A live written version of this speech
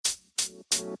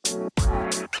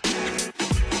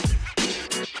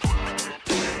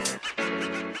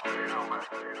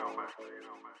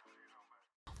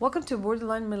Welcome to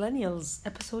Borderline Millennials,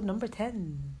 episode number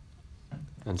 10.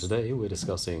 And today we're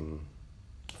discussing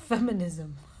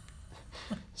Feminism.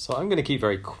 So I'm going to keep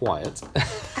very quiet.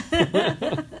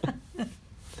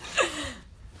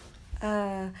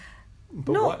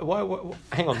 But no. why?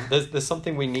 Hang on. There's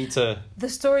something we need to. The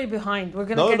story behind. We're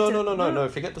gonna No.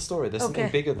 Forget the story. There's something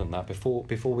bigger than that.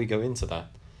 Before we go into that.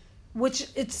 Which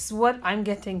it's what I'm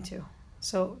getting to.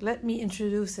 So let me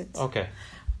introduce it. Okay.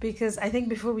 Because I think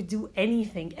before we do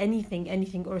anything,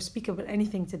 or speak about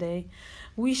anything today,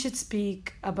 we should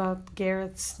speak about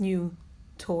Gareth's new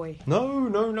toy. No.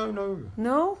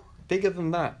 No? Bigger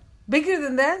than that. Bigger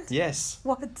than that? Yes.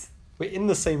 What? We're in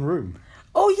the same room.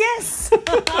 Oh, yes!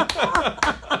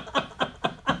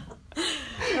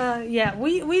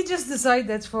 We just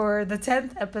decided for the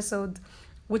 10th episode,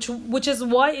 which is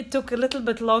why it took a little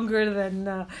bit longer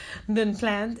than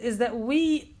planned, is that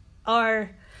we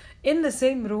are in the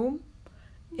same room,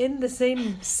 in the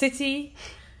same city,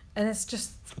 and it's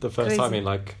just for the first time in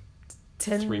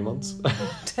 3 months.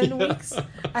 10 weeks.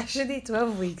 Actually,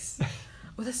 12 weeks.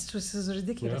 Oh, this is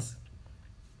ridiculous. Yeah.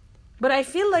 But I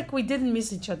feel like we didn't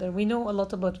miss each other. We know a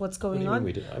lot about what's going on.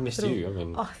 We did? I missed you. I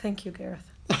mean. Oh, thank you,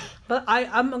 Gareth. But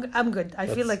I'm good. I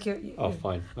feel like you're. Oh,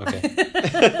 fine. Okay.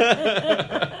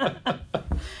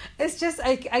 It's just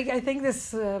I think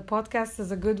this podcast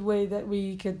is a good way that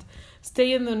we could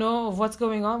stay in the know of what's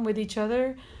going on with each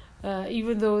other,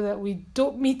 even though that we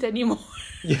don't meet anymore.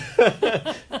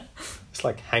 It's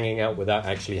like hanging out without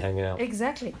actually hanging out.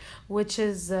 Exactly, which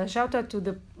is shout out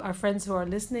to our friends who are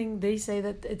listening. They say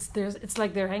that it's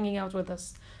like they're hanging out with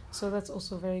us, so that's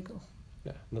also very cool.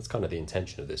 Yeah, and that's kind of the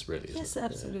intention of this, really. Yes, isn't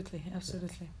it?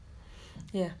 absolutely.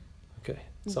 Yeah. Okay,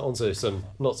 so on to some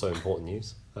not so important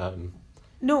news.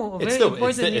 No, it's still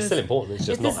important. It's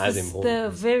just not as important. The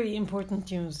very important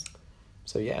news.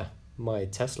 So yeah, my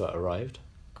Tesla arrived.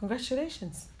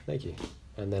 Congratulations. Thank you.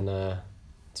 And then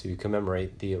to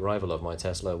commemorate the arrival of my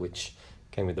Tesla, which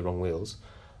came with the wrong wheels.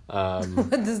 What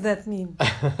does that mean?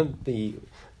 The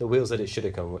wheels that it should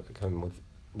have come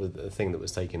with the thing that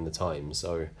was taking the time.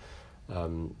 So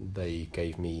they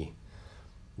gave me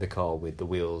the car with the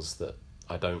wheels that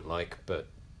I don't like, but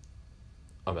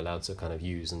I'm allowed to kind of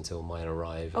use until mine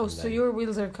arrive. Oh, so your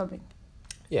wheels are coming?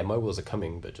 Yeah, my wheels are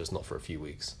coming, but just not for a few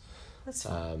weeks. That's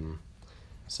fine.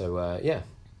 Yeah.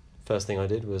 First thing I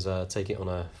did was take it on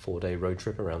a 4-day road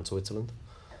trip around Switzerland,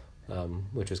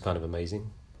 which was kind of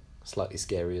amazing. Slightly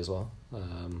scary as well.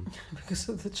 Because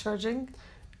of the charging?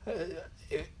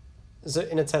 So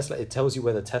in a Tesla, it tells you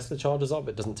where the Tesla chargers are,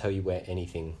 but it doesn't tell you where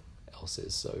anything else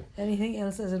is. So anything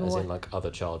else as in what? As in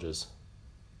other chargers.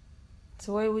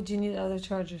 So why would you need other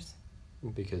chargers?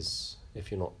 Because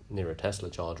if you're not near a Tesla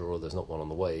charger or there's not one on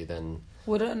the way, then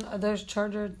would another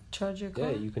charger charge your car?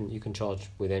 Yeah, you can charge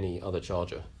with any other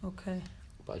charger. Okay.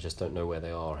 But I just don't know where they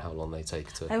are or how long they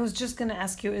take to. I was just gonna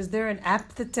ask you: is there an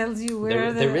app that tells you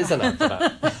where there is an app for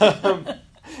that?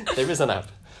 There is an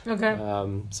app. Okay.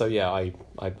 So yeah, I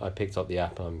picked up the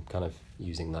app and I'm kind of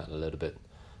using that a little bit.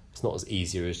 It's not as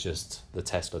easy as just the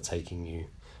Tesla taking you.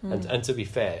 And to be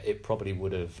fair, it probably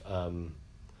would have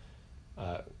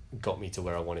got me to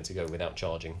where I wanted to go without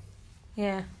charging.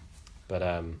 Yeah.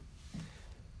 But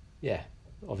yeah,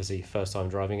 obviously first time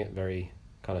driving it, very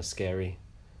kind of scary.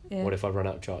 Yeah. What if I run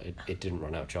out of charge? It didn't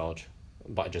run out of charge,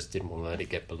 but I just didn't want to let it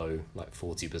get below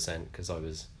 40% because I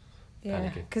was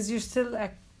panicking. Because you're still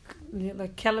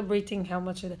calibrating how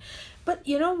much it is. But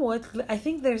you know what? I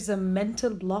think there's a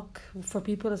mental block for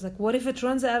people. It's like, what if it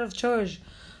runs out of charge?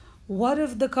 What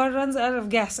if the car runs out of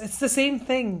gas? It's the same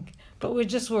thing, but we're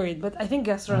just worried. But I think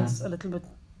gas runs a little bit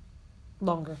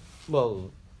longer.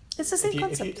 Well, it's the same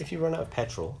concept. If you run out of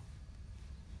petrol,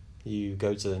 you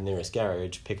go to the nearest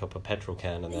garage, pick up a petrol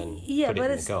can, and then put it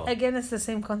in the car. Again, it's the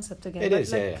same concept again. It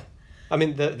is, yeah. I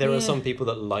mean, there are some people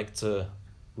that like to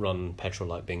run petrol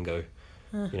like bingo.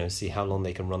 See how long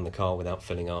they can run the car without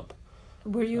filling up.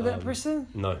 Were you that person?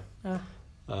 No.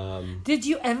 Did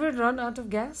you ever run out of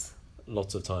gas?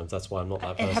 Lots of times. That's why I'm not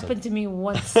that person. It happened to me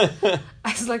once. I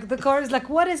was like, the car is like,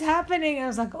 what is happening? I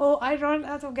was like, oh, I ran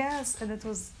out of gas. And it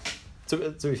was... To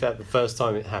be fair, the first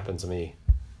time it happened to me,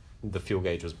 the fuel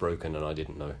gauge was broken and I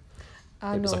didn't know.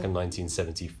 It was like a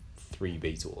 1973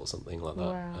 Beetle or something like that.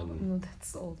 Wow, no,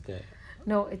 that's old. Yeah.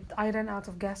 No, I ran out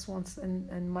of gas once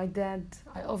and my dad,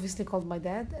 I obviously called my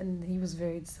dad and he was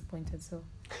very disappointed. So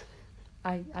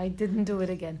I didn't do it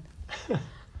again.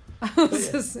 It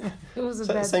was a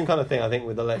bad... Same kind of thing, I think,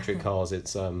 with electric cars.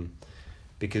 It's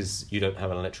because you don't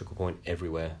have an electrical point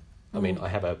everywhere. I mean, I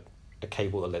have a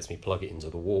cable that lets me plug it into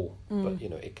the wall, but you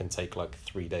know, it can take like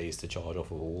 3 days to charge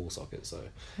off of a wall socket, so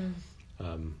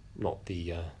not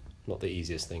the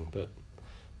easiest thing, but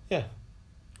yeah.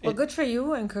 Well, good for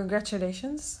you and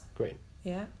congratulations. Great.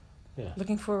 Yeah. Yeah.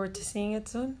 Looking forward to seeing it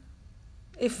soon.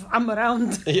 If I'm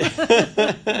around. Yeah.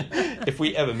 If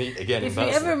we ever meet again If in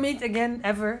we person. ever meet again,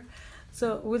 ever.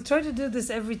 So we'll try to do this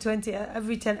every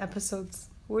 10 episodes.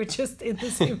 We're just in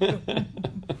the same room.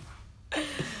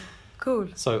 Cool.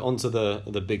 So on to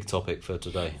the big topic for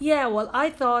today. Yeah, well, I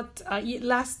thought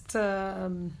last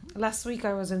week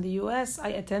I was in the US. I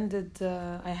attended,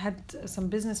 I had some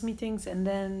business meetings, and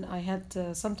then I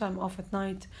had some time off at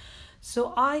night.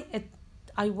 So I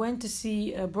went to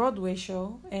see a Broadway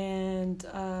show, and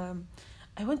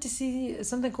I went to see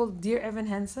something called Dear Evan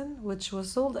Hansen, which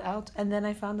was sold out, and then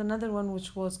I found another one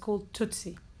which was called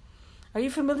Tootsie. Are you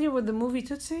familiar with the movie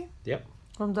Tootsie? Yep.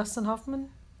 From Dustin Hoffman?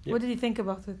 Yep. What did you think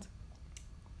about it?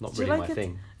 Not Did you really like my it?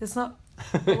 thing. It's not.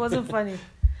 It wasn't funny.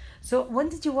 So when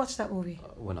did you watch that movie?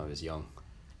 When I was young.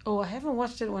 Oh, I haven't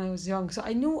watched it when I was young. So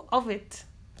I knew of it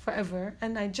forever,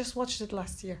 and I just watched it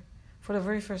last year for the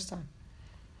very first time.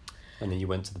 And then you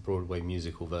went to the Broadway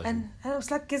musical version. And I was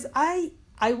like, because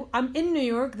I'm in New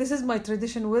York. This is my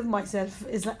tradition with myself.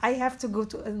 Is like I have to go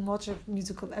to and watch a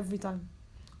musical every time,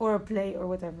 or a play or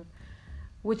whatever.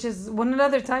 Which is one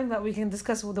another time that we can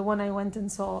discuss with the one I went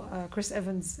and saw Chris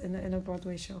Evans in a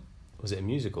Broadway show. Was it a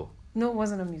musical? No, it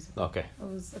wasn't a musical. Okay. It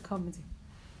was a comedy.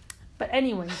 But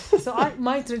anyway, so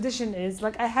my tradition is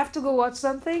like I have to go watch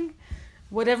something,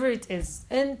 whatever it is.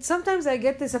 And sometimes I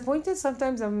get disappointed,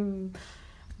 sometimes I'm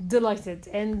delighted.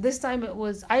 And this time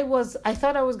I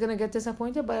thought I was going to get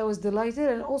disappointed, but I was delighted,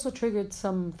 and also triggered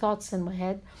some thoughts in my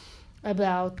head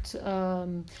about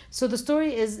so the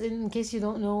story is, in case you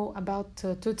don't know about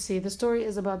Tootsie, the story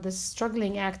is about this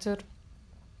struggling actor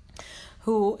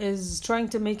who is trying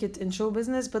to make it in show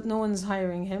business, but no one's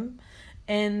hiring him.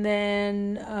 And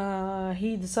then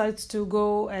he decides to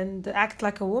go and act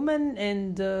like a woman,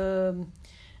 and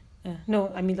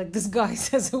no, I mean, like,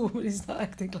 disguised as a woman. He's not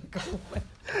acting like a woman.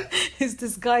 He's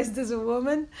disguised as a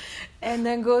woman, and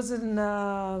then goes and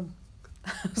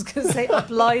I was going to say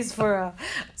applies for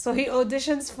so he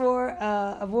auditions for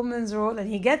a woman's role, and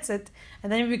he gets it,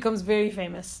 and then he becomes very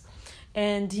famous,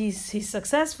 and he's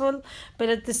successful. But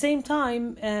at the same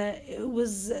time, it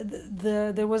was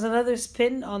there was another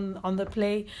spin on the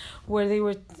play where they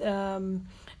were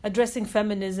addressing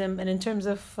feminism, and in terms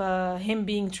of him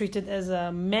being treated as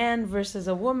a man versus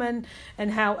a woman,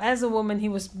 and how as a woman he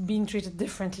was being treated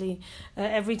differently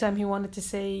every time he wanted to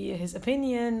say his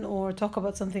opinion or talk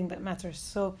about something that matters.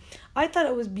 So I thought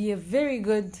it would be a very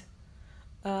good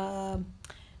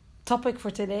topic for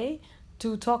today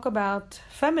to talk about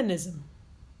feminism.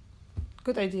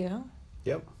 Good idea, huh?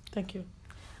 Yep. Thank you.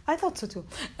 I thought so too.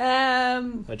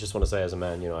 I just want to say, as a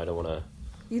man, I don't want to.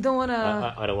 You don't want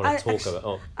to... I don't want to talk about...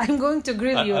 Oh. I'm going to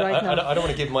grill you right now. I don't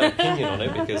want to give my opinion on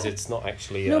it, because it's not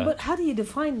actually... No, but how do you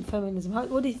define feminism?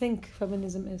 What do you think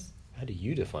feminism is? How do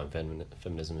you define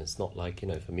feminism? It's not like,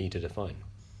 for me to define.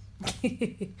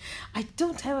 I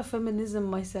don't have a feminism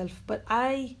myself, but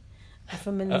a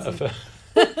feminism.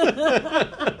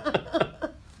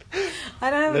 I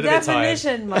don't have a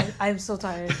definition. I'm so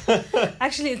tired.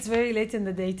 Actually, it's very late in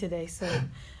the day today, so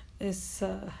it's...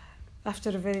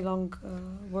 after a very long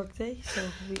work day, so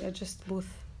we are just both.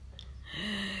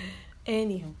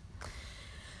 Anyhow,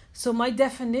 so my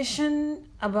definition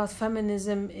about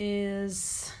feminism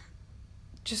is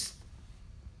just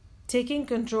taking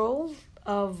control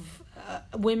of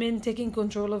women, taking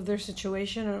control of their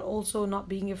situation, and also not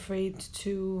being afraid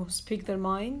to speak their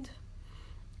mind,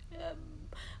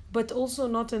 but also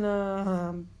not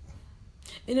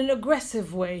in an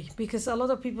aggressive way, because a lot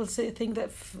of people think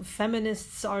that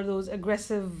feminists are those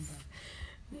aggressive,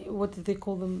 what do they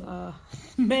call them,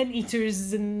 man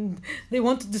eaters, and they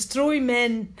want to destroy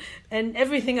men and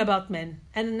everything about men,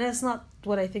 and that's not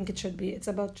what I think it should be. It's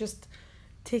about just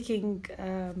taking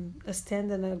a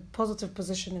stand in a positive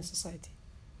position in society.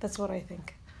 That's what I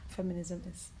think feminism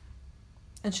is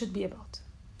and should be about.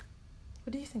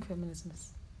 What do you think feminism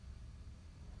is?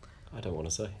 I don't want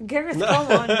to say. Gareth, come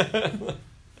on.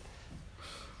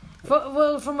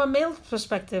 Well, from a male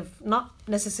perspective, not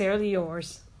necessarily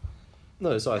yours.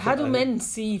 No, so How do men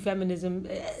see feminism?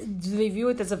 Do they view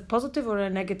it as a positive or a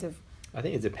negative? I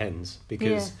think it depends,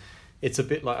 because it's a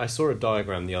bit like, I saw a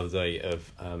diagram the other day of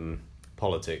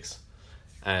politics,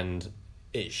 and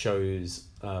it shows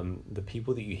the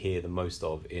people that you hear the most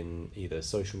of in either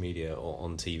social media or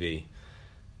on TV.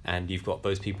 And you've got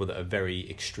those people that are very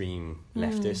extreme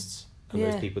leftists, and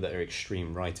those people that are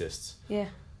extreme rightists. Yeah.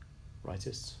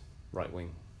 Rightists? Right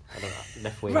wing. I don't know,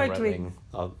 left wing, Right right wing.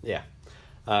 wing. Yeah.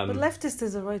 But leftist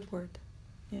is the right word.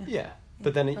 Yeah. Yeah.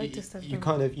 But then Rightist have you the-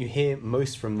 kind of, you hear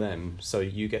most from them, so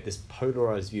you get this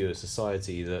polarized view of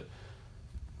society that,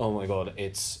 oh my god,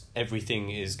 it's everything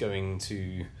is going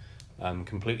to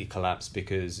completely collapse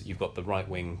because you've got the right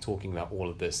wing talking about all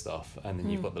of this stuff, and then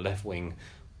you've got the left wing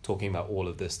talking about all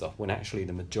of this stuff, when actually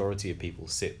the majority of people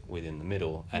sit within the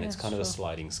middle, and it's Yeah, kind of a sure.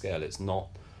 sliding scale. It's not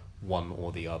one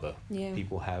or the other. Yeah.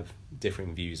 People have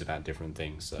different views about different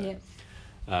things. So. Yeah.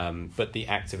 But the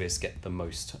activists get the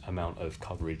most amount of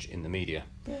coverage in the media.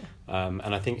 Yeah.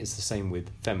 And I think it's the same with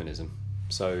feminism.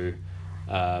 So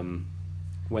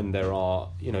when there are,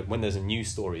 when there's a news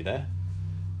story there,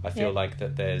 I feel Yeah. like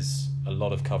that there's a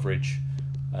lot of coverage,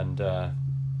 and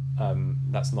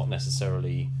that's not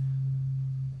necessarily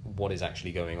what is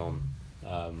actually going on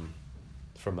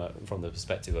from the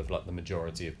perspective of like the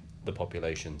majority of the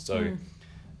population. So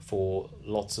for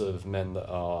lots of men that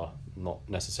are not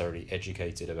necessarily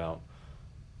educated about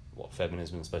what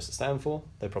feminism is supposed to stand for,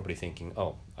 they're probably thinking,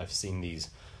 oh, I've seen these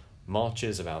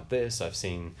marches about this, I've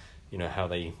seen how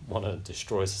they want to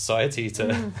destroy society,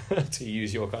 to to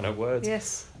use your kind of words.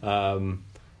 Yes.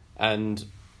 And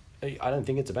I don't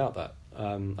think it's about that.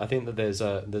 I think that there's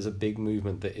a big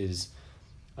movement that is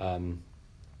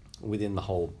within the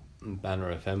whole banner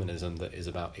of feminism that is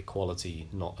about equality,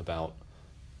 not about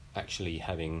actually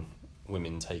having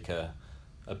women take a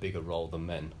bigger role than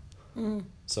men.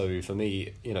 So for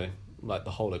me, like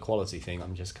the whole equality thing,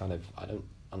 I'm just kind of, I don't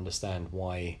understand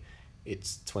why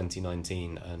it's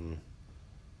 2019 and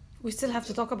We still have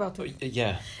to talk about it.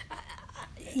 yeah,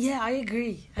 Yeah, I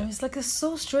agree. I mean, it's like, it's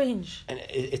so strange. and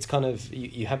it's kind of,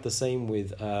 you have the same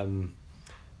with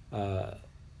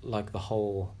like the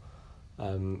whole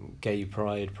gay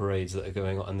pride parades that are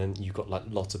going on, and then you've got like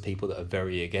lots of people that are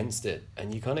very against it,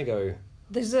 and you kind of go,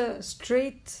 There's a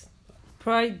straight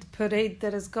pride parade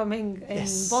that is coming in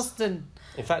Yes. Boston.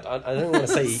 in fact, I don't want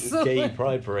to say So- gay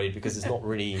pride parade because it's not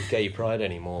really gay pride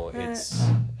anymore. It's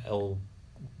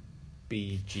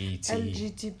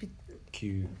LBGTQ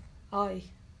LGBTI.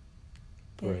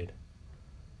 parade.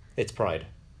 It's pride.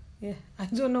 Yeah, I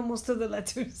don't know most of the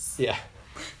letters. Yeah.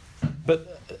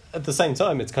 But at the same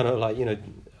time, it's kind of like,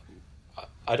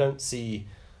 I don't see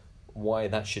why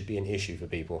that should be an issue for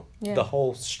people. Yeah. The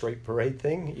whole straight parade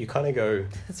thing, you kind of go,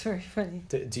 That's very funny.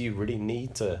 do you really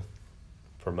need to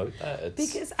promote that?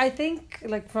 Because I think,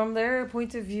 like, from their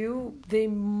point of view, they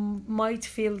might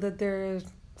feel that they're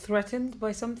threatened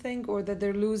by something, or that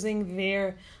they're losing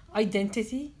their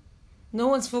identity. No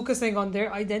one's focusing on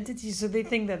their identity, so they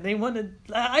think that they want to...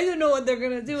 I don't know what they're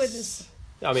going to do with this.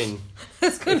 I mean,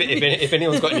 It's gonna be- if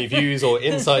anyone's got any views or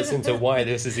insights into why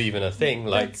this is even a thing,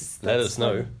 like, let That's us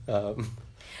know.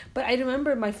 But I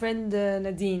remember my friend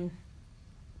Nadine,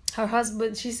 her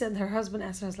husband, she said her husband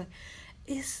asked her, I was like,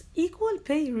 is equal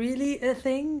pay really a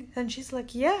thing? And she's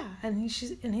like, yeah. And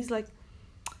he's like,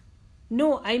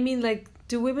 no, I mean, like,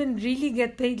 do women really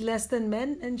get paid less than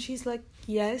men? And she's like,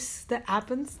 yes, that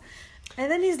happens. And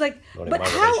then he's like, Not in but my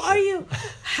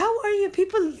how are you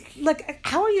people, like,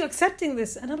 how are you accepting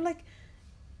this? And I'm like,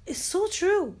 it's so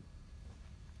true.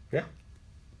 Yeah.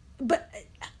 But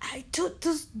I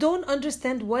just don't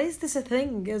understand, why is this a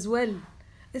thing as well?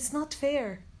 It's not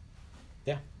fair.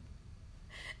 Yeah.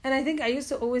 And I think I used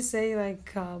to always say,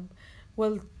 like,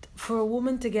 well, for a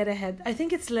woman to get ahead, I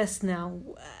think it's less now.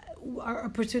 Our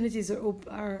opportunities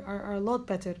are a lot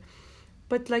better.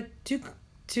 But, like,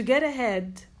 to get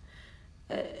ahead,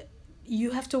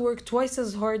 you have to work twice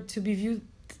as hard to be viewed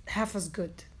half as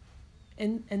good.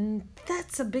 And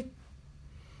that's a big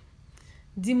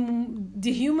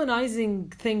dehumanizing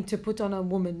thing to put on a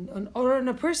woman or on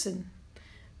a person,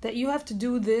 that you have to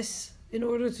do this in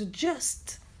order to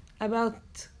just about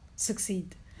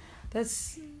succeed.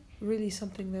 That's really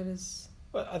something that is...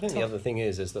 Well, I think the tough. other thing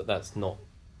is that that's not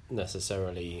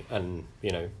necessarily, and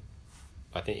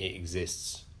I think it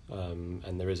exists,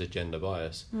 and there is a gender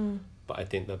bias, but I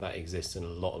think that exists in a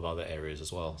lot of other areas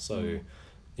as well. So,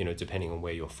 depending on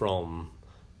where you're from,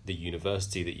 the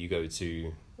university that you go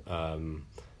to,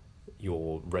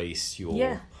 your race,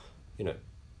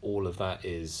 all of that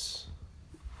is,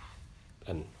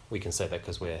 and we can say that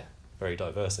because we're very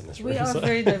diverse in this room. We are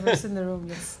very diverse in the room,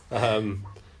 yes.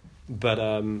 But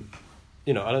I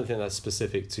don't think that's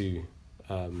specific to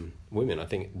women. I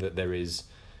think that there is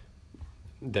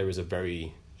a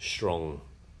very strong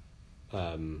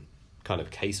kind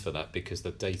of case for that, because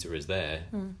the data is there,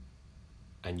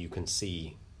 and you can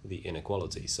see the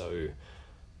inequality. So,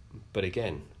 but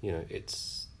again,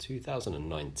 it's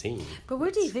 2019. But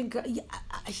where do you think...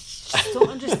 I just don't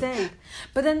understand.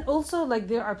 But then also, like,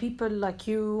 there are people like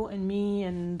you and me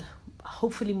and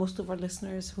hopefully most of our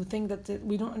listeners who think that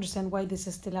we don't understand why this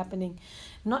is still happening,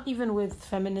 not even with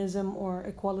feminism or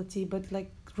equality, but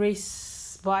like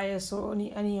race bias or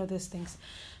any of these things.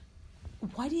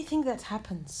 Why do you think that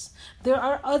happens? There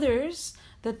are others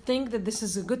that think that this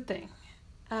is a good thing.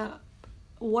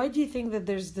 Why do you think that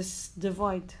there's this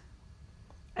divide?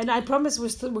 And I promise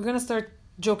we're gonna start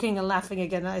joking and laughing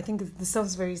again. I think this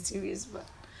sounds very serious, but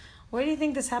why do you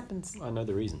think this happens? I know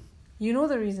the reason. You know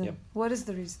the reason. Yep. What is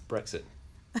the reason? Brexit.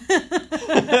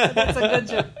 That's a good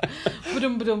joke.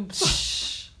 Ba-dum-ba-dum.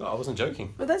 No, I wasn't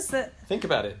joking. But that's the... Think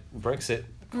about it. Brexit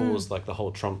caused like the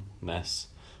whole Trump mess,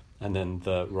 and then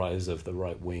the rise of the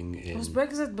right wing in... Was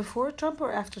Brexit before Trump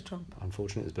or after Trump?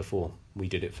 Unfortunately, it was before. We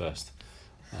did it first.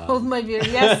 Hold my beer.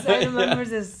 Yes, I remember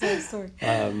this story.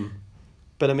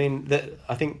 But I mean,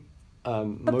 I think...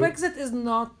 but Brexit is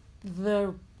not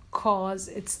the cause.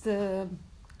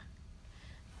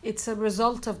 It's a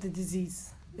result of the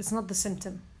disease. It's not the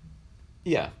symptom.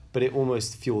 Yeah, but it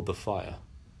almost fueled the fire.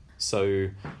 So,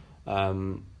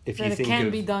 if you think it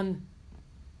can be done.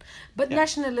 But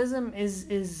nationalism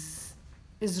is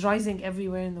rising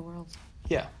everywhere in the world.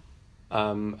 Yeah.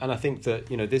 And I think that,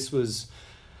 this was,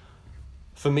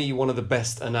 for me, one of the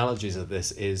best analogies of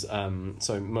this is,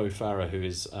 so Mo Farah, who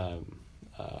is a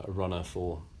runner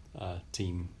for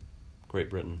Team Great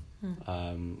Britain,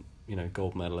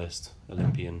 gold medalist,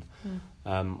 Olympian.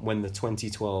 When the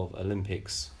 2012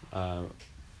 Olympics,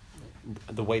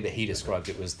 the way that he described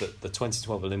it was that the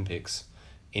 2012 Olympics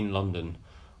in London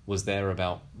was there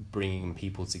about bringing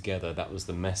people together. That was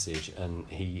the message, and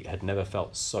he had never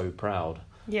felt so proud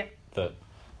that,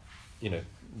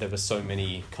 there were so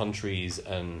many countries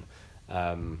and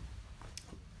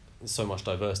so much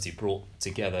diversity brought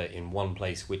together in one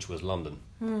place, which was London.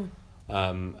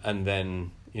 And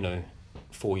then,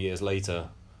 4 years later,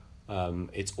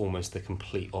 it's almost the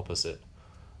complete opposite,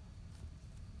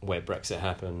 where Brexit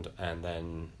happened, and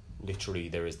then literally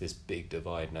there is this big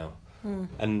divide now.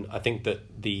 And I think that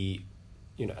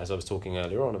as I was talking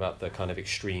earlier on about the kind of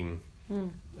extreme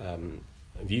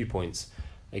viewpoints,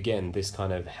 again, this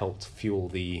kind of helped fuel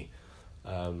the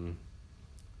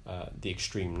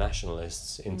extreme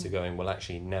nationalists into going, well,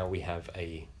 actually now we have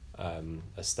a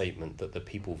statement that the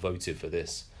people voted for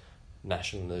this.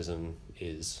 Nationalism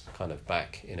is kind of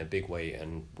back in a big way,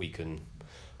 and we can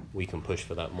push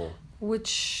for that more.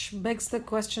 Which begs the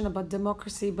question about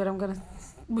democracy, but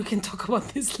we can talk about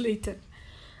this later.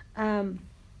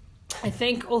 I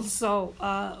think also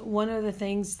one of the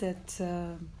things that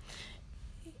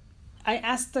I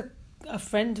asked a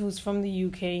friend who's from the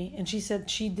UK, and she said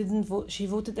she didn't vote. She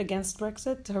voted against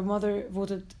Brexit. Her mother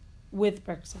voted with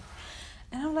Brexit,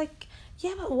 and I'm like,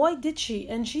 yeah, but why did she?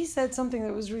 And she said something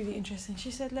that was really interesting.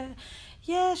 She said,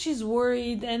 yeah, she's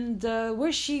worried, and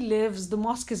where she lives, the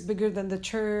mosque is bigger than the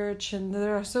church, and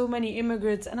there are so many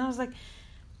immigrants. And I was like,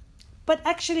 but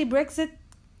actually Brexit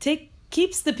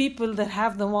keeps the people that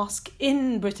have the mosque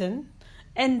in Britain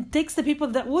and takes the people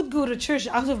that would go to church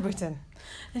out of Britain.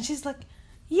 And she's like,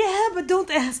 yeah, but don't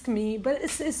ask me. But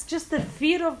it's just the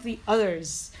fear of the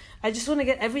others. I just want to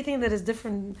get everything that is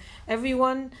different,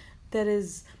 everyone that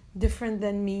is different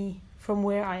than me from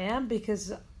where I am,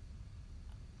 because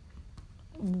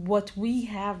what we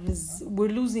have is we're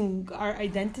losing our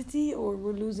identity, or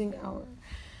we're losing our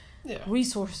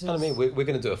resources. And I mean, we're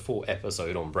going to do a full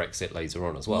episode on Brexit later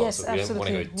on as well. Yes, so we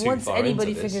absolutely. don't want to go too Once far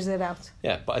anybody into this. figures it out.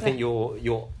 Yeah, but I think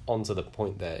you're onto the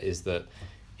point there, is that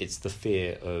it's the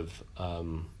fear of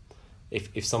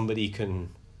if somebody can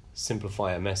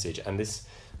simplify a message, and this,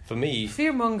 for me,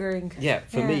 fear-mongering. Yeah,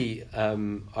 for me,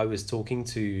 I was talking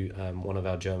to one of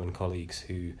our German colleagues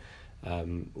who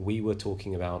we were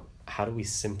talking about how do we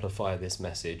simplify this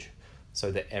message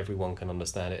so that everyone can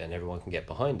understand it and everyone can get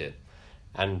behind it.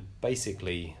 And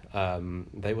basically,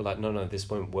 they were like, no, this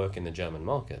won't work in the German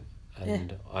market.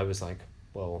 And I was like,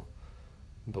 well,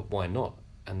 but why not?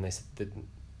 And they said that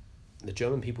the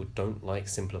German people don't like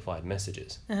simplified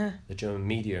messages. The German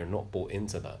media are not bought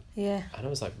into that. Yeah. And I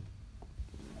was like,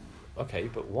 okay,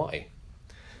 but why?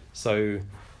 So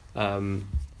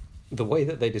the way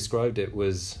that they described it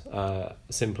was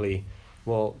simply,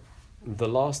 well, the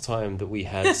last time that we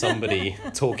had somebody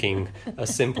talking a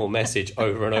simple message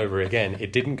over and over again,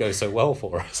 it didn't go so well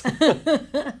for us.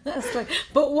 That's like,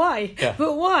 but why? Yeah.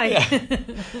 But why? Yeah.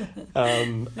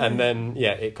 And then,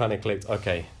 it kind of clicked.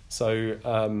 Okay, so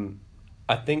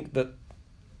I think that,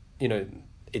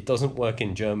 it doesn't work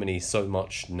in Germany so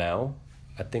much now.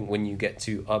 I think when you get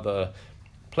to other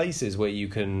places where you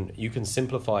can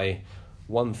simplify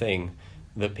one thing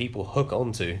that people hook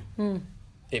onto,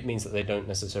 it means that they don't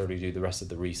necessarily do the rest of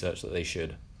the research that they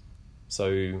should.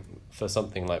 So for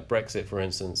something like Brexit, for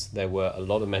instance, there were a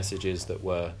lot of messages that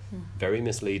were very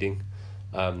misleading,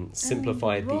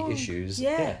 simplified the issues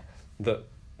that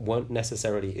weren't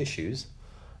necessarily issues.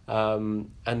 And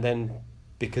then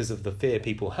because of the fear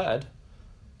people had,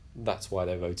 that's why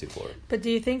they voted for it. But do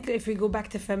you think, if we go back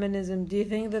to feminism, do you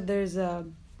think that there's a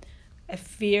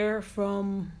fear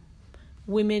from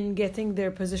women getting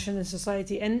their position in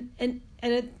society?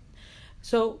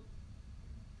 So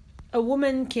a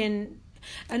woman can,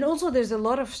 and also there's a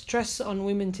lot of stress on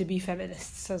women to be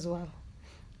feminists as well.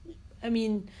 I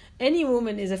mean, any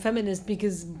woman is a feminist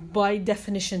because by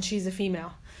definition she's a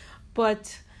female.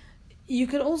 But you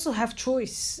can also have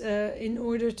choice in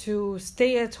order to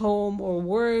stay at home or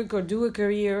work or do a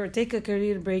career or take a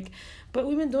career break. But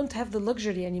women don't have the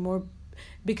luxury anymore,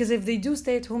 because if they do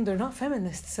stay at home, they're not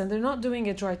feminists and they're not doing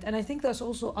it right. And I think that's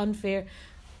also unfair.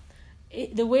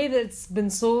 The way that it's been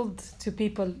sold to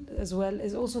people as well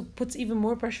is also puts even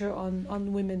more pressure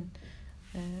on women.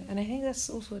 And I think that's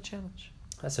also a challenge.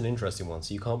 That's an interesting one.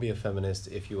 So you can't be a feminist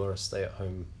if you are a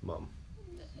stay-at-home mum.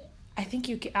 I think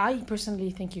you can. I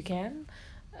personally think you can.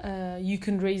 You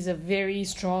can raise a very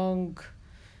strong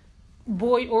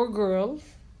boy or girl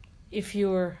if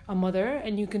you're a mother,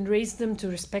 and you can raise them to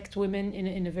respect women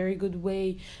in a very good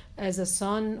way, as a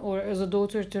son or as a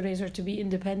daughter, to raise her to be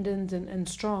independent and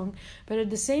strong. But at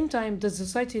the same time, does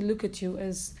society look at you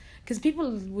as... Because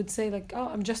people would say like, oh,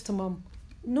 I'm just a mom.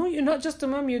 No, you're not just a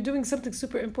mom. You're doing something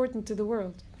super important to the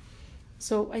world.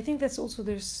 So I think that's also,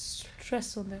 there's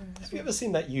stress on there. Have you ever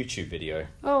seen that YouTube video?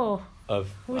 Oh, of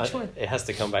which one? It has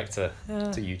to come back to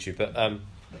YouTube, but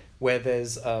where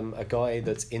there's a guy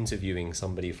that's interviewing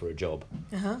somebody for a job,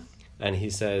 and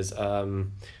he says,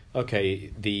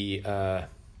 okay, the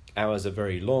hours are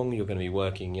very long. You're going to be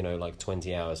working, like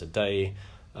 20 hours a day.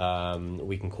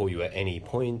 We can call you at any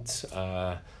point,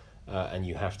 and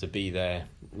you have to be there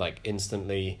like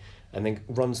instantly. And then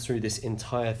runs through this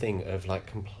entire thing of like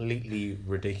completely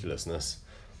ridiculousness,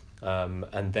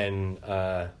 and then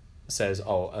says,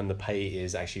 oh, and the pay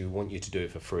is actually, we want you to do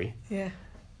it for free. Yeah.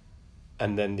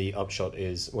 And then the upshot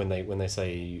is when they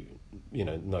say,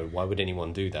 no, why would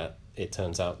anyone do that? It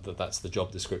turns out that that's the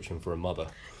job description for a mother.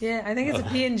 Yeah, I think it's a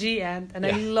PNG ad, and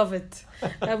I love it.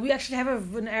 We actually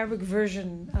have an Arabic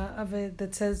version of it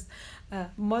that says,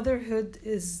 motherhood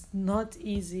is not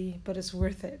easy, but it's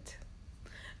worth it.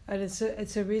 And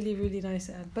it's a really, really nice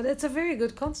ad. But it's a very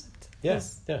good concept.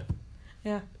 Yes, yeah.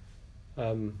 Yeah. I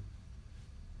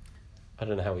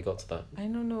don't know how we got to that. I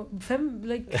don't know.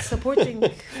 Supporting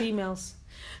females.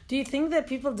 Do you think that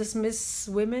people dismiss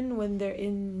women when they're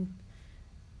in...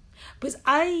 Because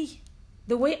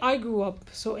the way I grew up,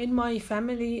 so in my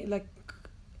family, like,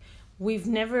 we've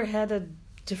never had a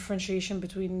differentiation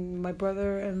between my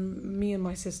brother and me and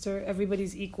my sister.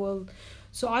 Everybody's equal.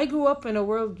 So I grew up in a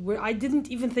world where I didn't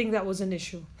even think that was an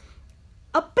issue.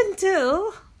 Up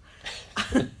until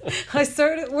I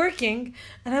started working,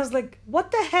 and I was like,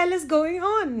 what the hell is going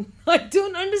on? I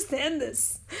don't understand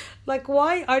this. Like,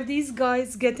 why are these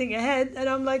guys getting ahead? And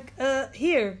I'm like,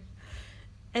 here.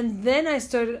 And then I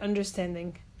started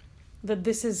understanding that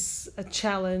this is a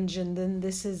challenge, and then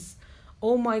this is,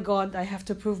 oh my God, I have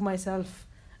to prove myself.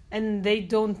 And they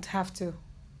don't have to.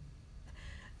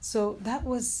 So that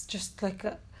was just like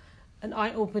an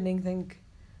eye-opening thing.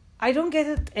 I don't get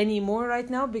it anymore right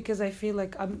now because I feel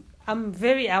like I'm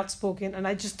very outspoken and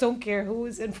I just don't care who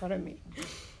is in front of me.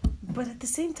 But at the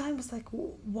same time, it's like,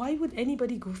 why would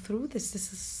anybody go through this?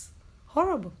 This is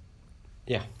horrible.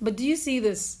 Yeah. But do you see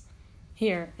this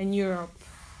here in Europe?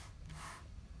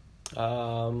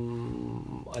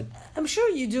 I'm sure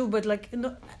you do, but like,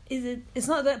 it's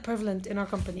not that prevalent in our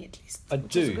company, at least. I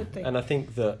do, and I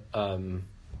think that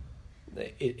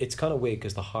it's kind of weird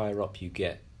because the higher up you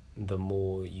get, the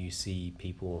more you see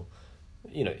people,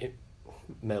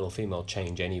 male or female,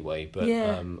 change anyway. But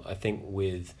I think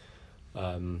with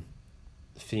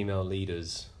female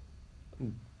leaders,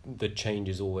 the change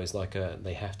is always like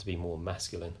they have to be more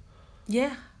masculine.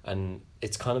 Yeah. And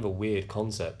it's kind of a weird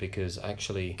concept because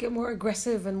actually... Get more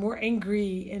aggressive and more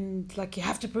angry, and like you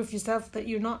have to prove yourself that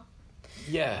you're not...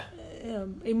 Yeah.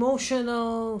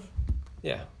 Emotional.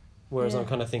 Yeah. Whereas I'm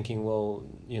kind of thinking, well,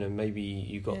 maybe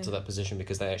you got to that position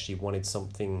because they actually wanted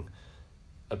something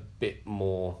a bit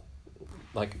more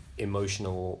like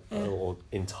emotional or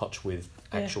in touch with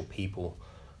actual people,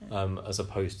 as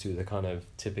opposed to the kind of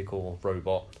typical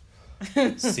robot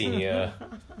senior,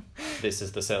 this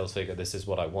is the sales figure, this is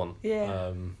what I want.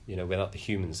 Without the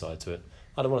human side to it.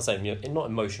 I don't want to say not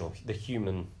emotional, the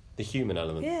human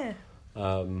element.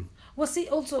 Well, see,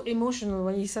 also emotional,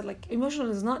 when you said like emotional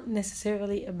is not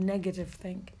necessarily a negative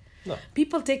thing. No.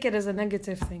 People take it as a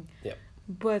negative thing. Yeah.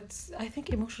 But I think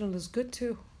emotional is good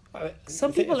too. I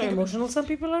Some thi- people are think emotional, some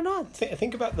people are not.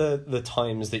 Think about the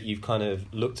times that you've kind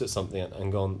of looked at something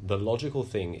and gone, the logical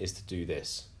thing is to do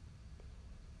this.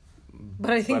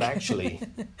 But I think But actually,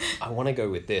 I want to go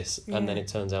with this, and then Yeah. it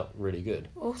turns out really good.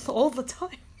 all the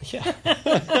time. Yeah.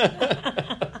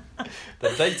 The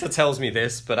data tells me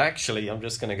this, but actually, I'm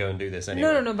just going to go and do this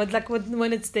anyway. No. But like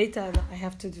when it's data, I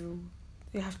have to do.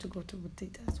 You have to go to with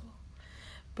data as well.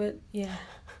 But yeah,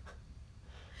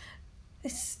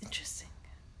 it's interesting.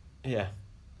 Yeah.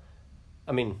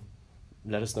 I mean,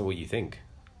 let us know what you think.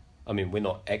 I mean, we're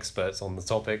not experts on the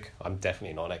topic. I'm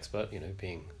definitely not an expert,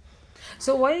 being...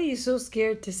 So why are you so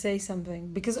scared to say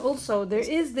something? Because also there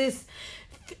is this.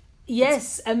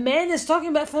 Yes, a man is talking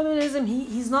about feminism.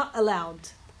 He's not allowed.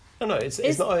 No, it's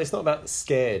not about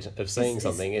scared of saying It's-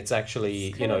 something. It's actually,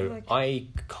 it's kind of like- I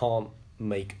can't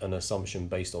make an assumption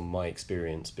based on my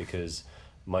experience because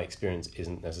my experience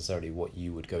isn't necessarily what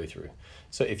you would go through.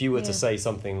 So if you were to Yeah. say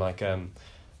something like,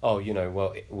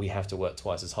 we have to work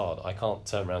twice as hard, I can't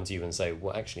turn around to you and say,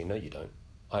 well, actually, no, you don't.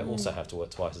 I also have to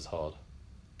work twice as hard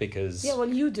because... Yeah, well,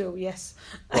 you do, yes.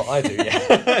 Well, I do,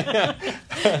 yeah.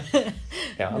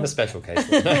 Yeah, I'm a special case.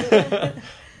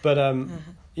 But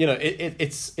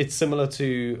it's similar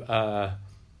to,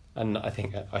 and I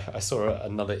think I saw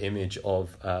another image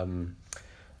of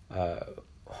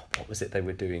what was it they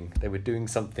were doing? They were doing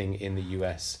something in the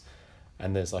US,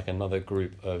 and there's like another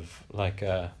group of like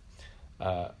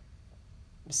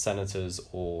senators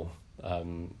or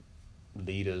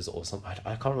leaders or something.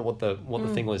 I can't remember what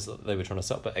the thing was that they were trying to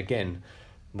set up, but again,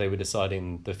 they were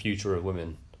deciding the future of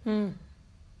women.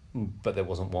 But there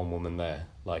wasn't one woman there.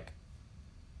 Like,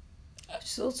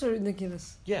 It's also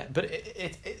ridiculous. yeah, but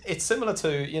it's similar to,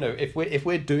 if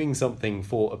we're doing something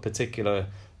for a particular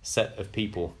set of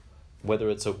people, whether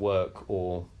it's at work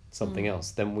or something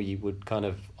else, then we would kind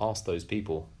of ask those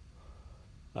people,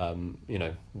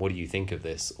 what do you think of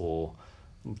this, or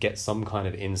get some kind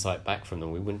of insight back from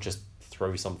them. We wouldn't just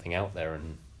throw something out there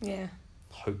and Yeah.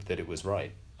 hope that it was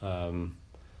right.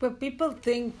 But people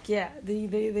think,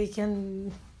 they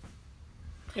can...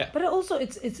 Yeah. But also,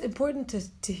 it's important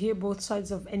to hear both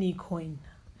sides of any coin.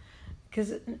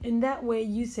 Because in that way,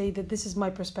 you say that this is my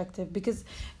perspective. Because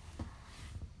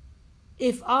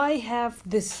if I have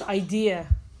this idea...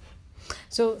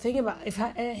 So think about, if I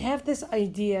have this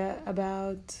idea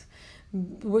about...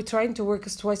 We're trying to work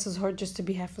twice as hard just to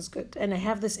be half as good. And I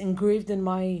have this engraved in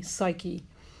my psyche.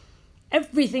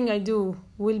 Everything I do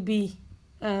will be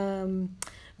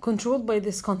controlled by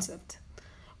this concept.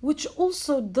 Which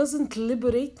also doesn't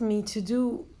liberate me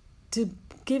to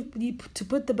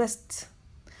put the best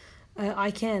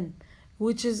I can.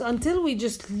 Which is until we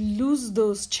just lose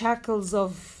those shackles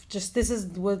of just this is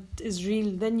what is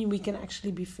real, then we can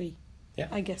actually be free. Yeah.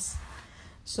 I guess.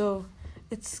 So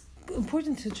it's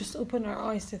important to just open our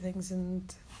eyes to things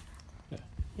and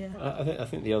I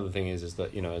think the other thing is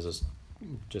that, as I was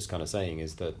just kind of saying,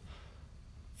 is that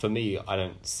for me, I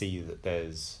don't see that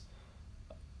there's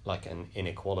like an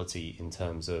inequality in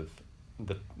terms of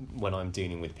when I'm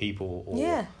dealing with people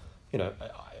or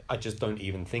I just don't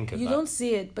even think of you that. don't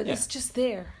see it, but Yeah. it's just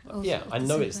there. Also Yeah, at I the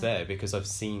know same it's time. there because I've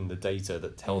seen the data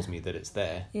that tells me that it's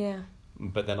there. Yeah.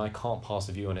 But then I can't pass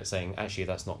a view on it saying, actually,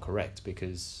 that's not correct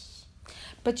because...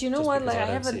 But you know just what? because Like I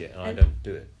I don't have see it and I don't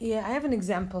do it. I have an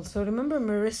example. So remember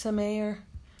Marissa Mayer?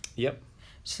 Yep.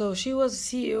 So she was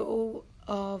CEO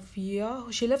of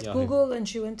Yahoo. She left Yahoo. Google and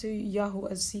she went to Yahoo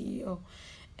as CEO.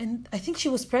 And I think she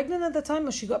was pregnant at the time,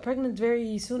 or she got pregnant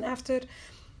very soon after.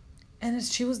 And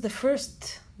she was the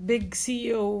first big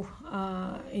CEO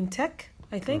in tech,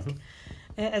 I think,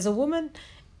 as a woman.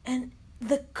 And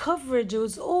the coverage, it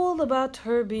was all about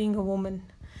her being a woman.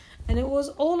 And it was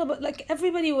all about, like,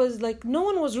 everybody was, like, no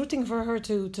one was rooting for her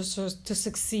to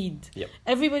succeed. Yep.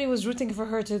 Everybody was rooting for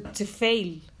her to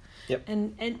fail. Yep.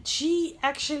 And she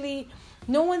actually,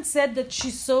 no one said that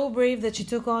she's so brave that she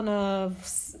took on a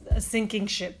sinking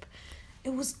ship.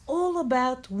 It was all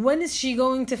about when is she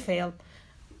going to fail.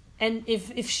 And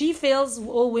if she fails,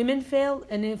 all women fail.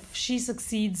 And if she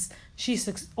succeeds,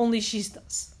 only she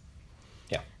does.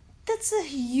 Yeah. That's a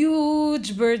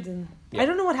huge burden. Yeah. I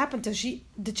don't know what happened to her.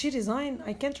 Did she resign?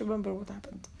 I can't remember what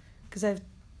happened.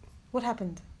 What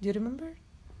happened? Do you remember?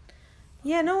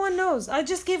 Yeah, no one knows. I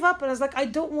just gave up and I was like, I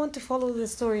don't want to follow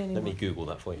this story anymore. Let me Google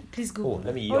that for you. Please Google.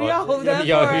 Let me Yahoo let me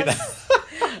Yahoo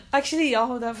that. Actually,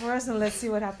 Yahoo that for us and let's see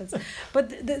what happens.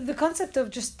 But the concept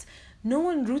of just no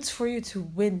one roots for you to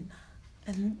win.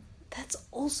 And that's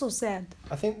also sad.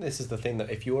 I think this is the thing, that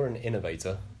if you're an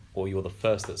innovator or you're the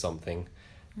first at something,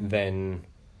 then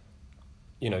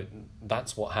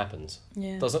that's what happens.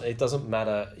 Yeah. It doesn't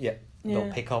matter. Yeah, Yeah.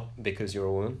 they'll pick up because you're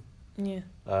a woman. Yeah.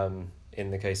 In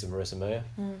the case of Marissa Mayer.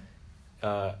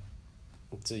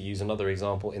 To use another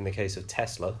example, in the case of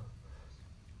Tesla,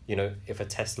 if a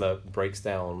Tesla breaks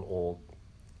down or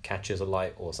catches a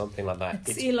light or something like that,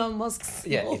 It's Elon Musk's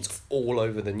fault. it's all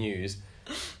over the news.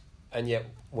 And yet,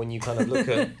 when you kind of look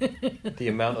at the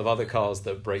amount of other cars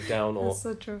that break down, or That's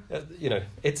so true.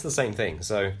 it's the same thing.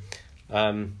 So,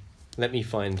 let me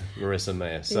find Marissa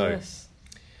Mayer. So, Yes.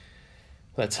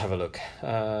 let's have a look.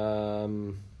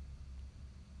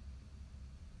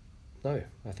 No, I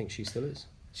think she still is.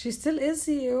 She still is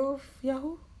CEO of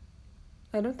Yahoo?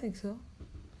 I don't think so.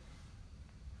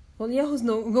 Well, Yahoo's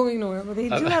going nowhere, but they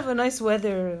do have a nice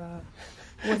weather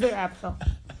app though.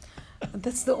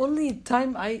 That's the only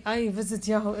time I visit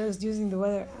Yahoo is using the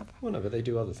weather app. Well, no, but they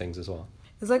do other things as well.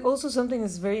 It's like also something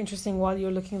that's very interesting while you're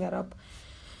looking that up.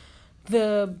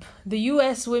 The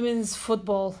U.S. women's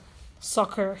football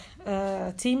soccer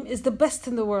team is the best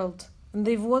in the world. And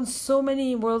they've won so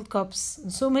many World Cups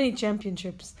and so many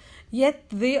championships. Yet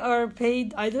they are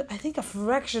paid, I think, a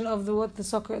fraction of what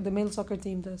the male soccer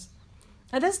team does.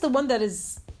 And that's the one that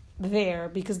is there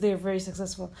because they're very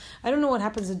successful. I don't know what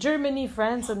happens in Germany,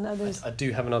 France, and others. I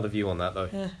do have another view on that, though.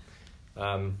 Yeah.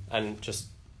 And just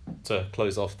to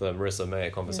close off the Marissa Mayer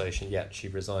conversation, she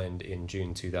resigned in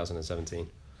June 2017.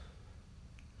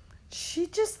 She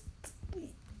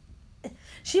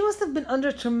must have been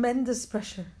under tremendous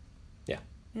pressure. Yeah.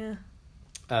 Yeah.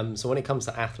 So when it comes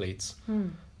to athletes,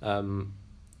 the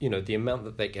amount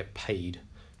that they get paid.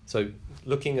 So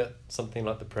looking at something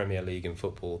like the Premier League in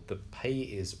football, the pay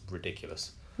is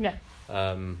ridiculous. Yeah.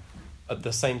 At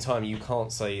the same time, you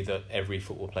can't say that every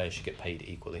football player should get paid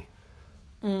equally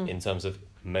in terms of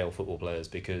male football players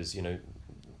because,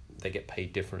 they get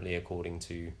paid differently according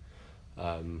to...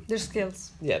 their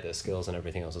skills. Yeah, their skills and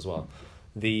everything else as well.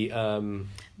 Their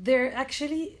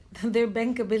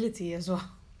bankability as well.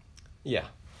 Yeah.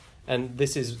 And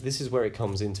this is where it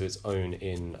comes into its own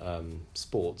in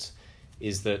sports,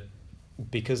 is that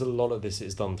because a lot of this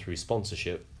is done through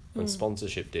sponsorship and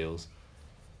sponsorship deals.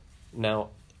 Now,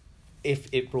 if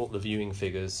it brought the viewing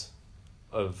figures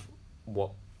of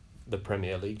what the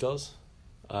Premier League does,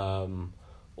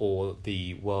 or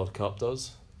the World Cup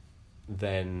does,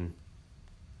 then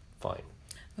fine.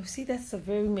 Oh, see, that's a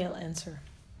very male answer.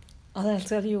 And I'll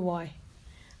tell you why.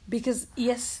 Because,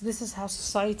 yes, this is how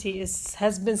society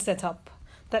has been set up.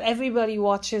 That everybody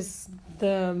watches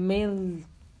the male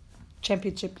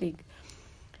championship league.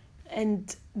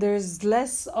 And there's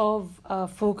less of a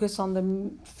focus on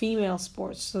the female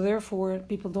sports. So therefore,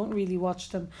 people don't really watch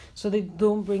them. So they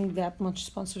don't bring that much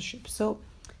sponsorship. So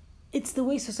it's the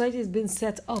way society has been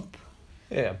set up.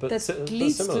 Yeah, but that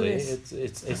leads to similarly, this.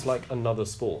 it's like another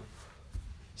sport.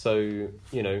 So,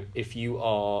 if you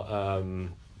are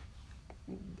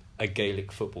a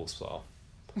Gaelic football star,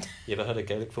 you ever heard of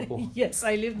Gaelic football? Yes,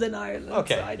 I lived in Ireland.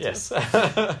 Okay, so I yes.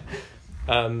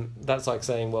 That's like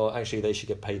saying, well, actually, they should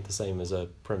get paid the same as a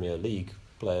Premier League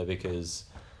player because,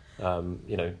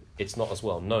 it's not as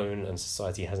well known and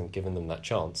society hasn't given them that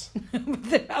chance. But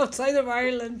they're outside of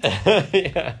Ireland.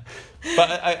 Yeah.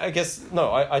 But I guess,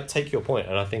 no, I take your point,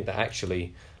 and I think that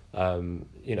actually,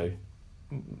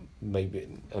 maybe,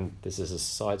 and this is a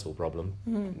societal problem,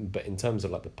 but in terms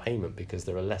of like the payment, because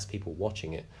there are less people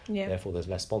watching it, therefore there's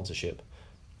less sponsorship.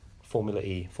 Formula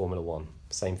E, Formula 1,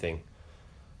 same thing.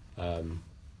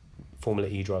 Formula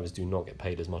E drivers do not get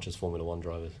paid as much as Formula 1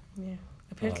 drivers. Yeah,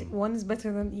 apparently one is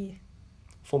better than E.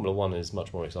 Formula 1 is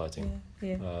much more exciting.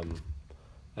 Yeah.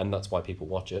 And that's why people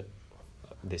watch it.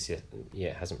 This year,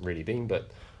 it hasn't really been,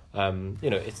 but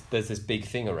there's this big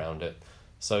thing around it.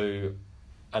 So,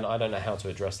 and I don't know how to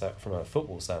address that from a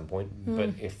football standpoint, but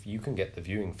if you can get the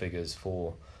viewing figures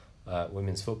for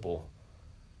women's football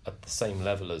at the same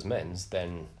level as men's,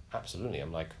 then absolutely,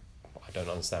 I'm like, I don't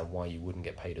understand why you wouldn't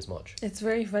get paid as much. It's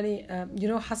very funny.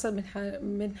 Hassan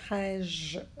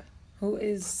Minhaj,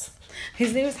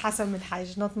 his name is Hassan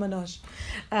Minhaj, not Manoj.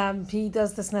 He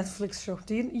does this Netflix show.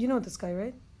 Do you know this guy,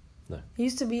 right? No. He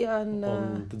used to be on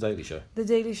The Daily Show. The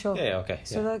Daily Show. Yeah, okay.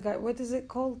 So that guy, what is it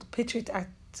called? Patriot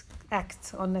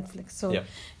Act on Netflix. So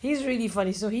he's really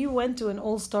funny. So he went to an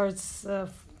All-Stars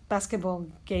basketball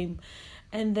game,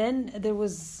 and then it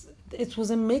was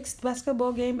a mixed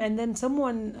basketball game, and then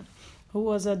someone who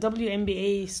was a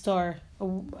WNBA star,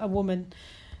 a woman,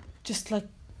 just like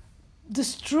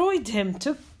destroyed him,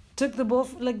 took the ball,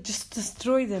 just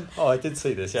destroyed him. Oh, I did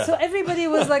see this, yeah. So everybody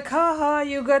was like, haha,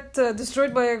 you got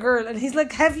destroyed by a girl. And he's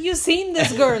like, have you seen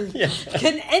this girl?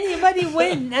 Can anybody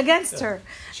win against her?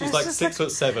 She's like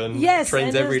 6'7", yes,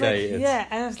 trains every day. Yeah,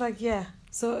 and I was like, yeah.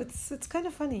 So it's kind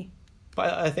of funny.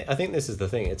 But I think this is the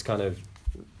thing. It's kind of,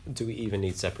 do we even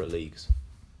need separate leagues?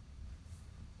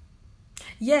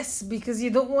 Yes, because you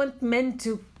don't want men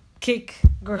to kick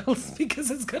girls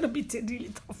because it's gonna be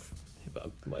really tough.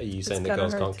 But are you saying It's that gonna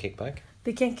girls hurt. can't kick back?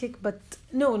 They can kick, but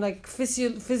no, like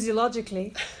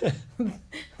physiologically,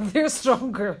 they're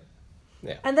stronger.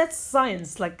 Yeah. And that's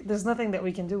science. Like, there's nothing that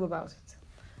we can do about it.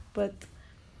 But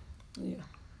yeah,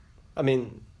 I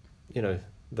mean, you know,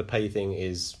 the pay thing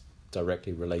is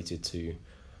directly related to,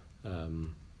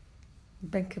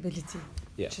 bankability.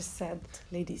 Yeah. Just sad,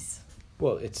 ladies.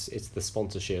 well, it's the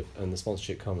sponsorship, and the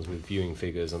sponsorship comes with viewing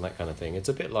figures and that kind of thing. It's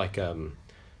a bit like,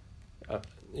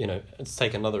 you know, let's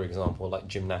take another example, like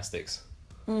gymnastics.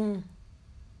 Mm.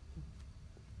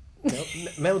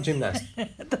 Male gymnast.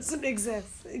 It doesn't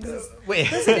exist. Wait,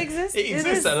 Does it exist? It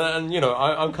exists, is. and you know,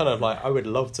 I'm kind of like, I would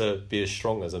love to be as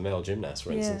strong as a male gymnast,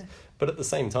 for instance. Yeah. But at the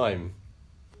same time,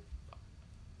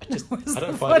 Where's I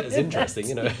don't the find fun it as in interesting,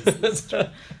 you know.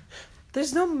 that?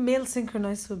 There's no male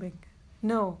synchronized swimming.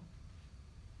 No.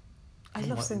 I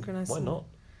love synchronized Why swimming. not?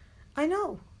 I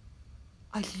know.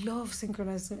 I love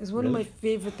synchronized swimming. It's one of my Really?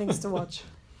 favorite things to watch.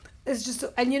 It's just,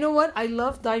 and you know what? I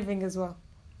love diving as well.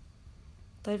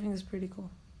 Diving is pretty cool.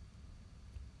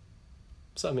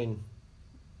 So I mean,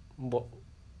 what?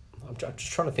 I'm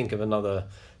just trying to think of another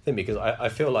thing, because I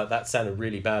feel like that sounded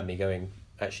really bad. Me going,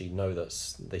 actually, no,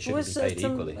 they shouldn't be paid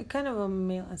equally. A kind of a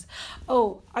male answer.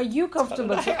 Oh, are you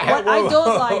comfortable? Whoa. What I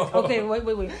don't like. Okay,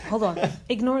 wait. Hold on.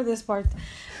 Ignore this part.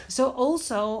 So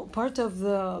also part of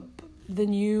the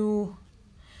new,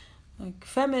 like,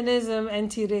 feminism,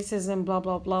 anti-racism, blah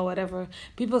blah blah, whatever.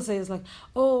 People say is like,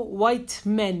 oh, white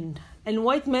men, and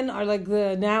white men are like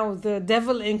the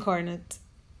devil incarnate.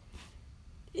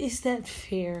 Is that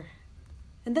fair?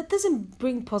 And that doesn't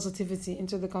bring positivity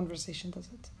into the conversation, does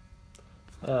it?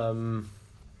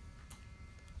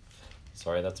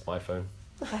 Sorry, that's my phone.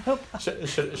 I hope. Should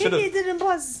Maybe it have didn't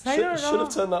buzz. I don't know. should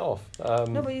have turned that off.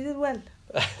 No, but you did well.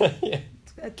 Yeah,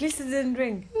 At least it didn't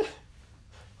ring.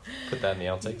 put that in the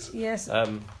outtakes. Yes.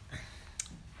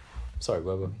 Sorry,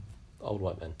 where were we? Old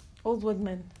white men. Old white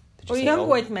men. Did you Or say young old?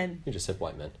 white men. You just said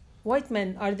white men. White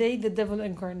men, are they the devil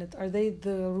incarnate? Are they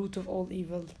the root of all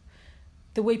evil?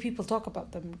 The way people talk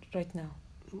about them right now.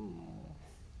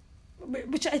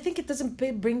 Which I think it doesn't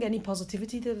bring any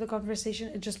positivity to the conversation.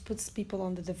 It just puts people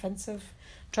on the defensive,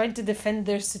 trying to defend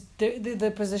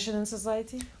their position in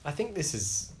society. I think this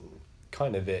is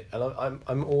kind of it, and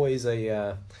I'm always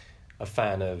a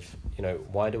fan of, you know,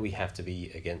 why do we have to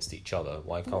be against each other?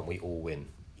 Why can't we all win?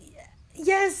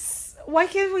 Yes. Why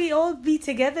can't we all be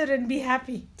together and be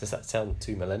happy? Does that sound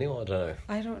too millennial? I don't know.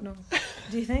 I don't know.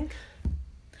 Do you think?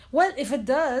 Well, if it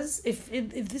does, if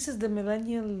this is the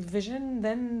millennial vision,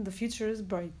 then the future is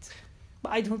bright.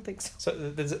 But I don't think so. So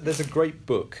there's a great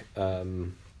book,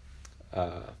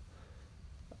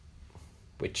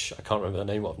 which I can't remember the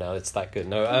name of now. It's that good.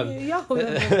 No, Yahoo.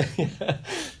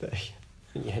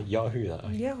 yeah, Yahoo. That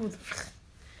Yahoo.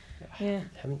 Yeah.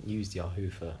 I haven't used Yahoo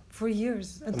For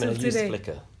years I until mean, I used today.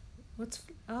 Flickr. What's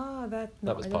that? No,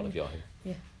 That was I part don't of Yahoo.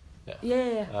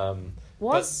 Yeah.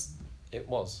 Was it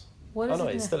was? What Oh is no,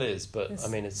 it it now? still is, but Yes. I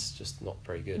mean, it's just not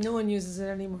very good. No one uses it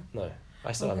anymore. No,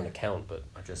 I still have an Okay. account, but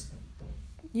I just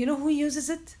You know who uses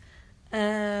it?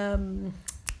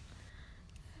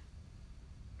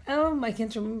 I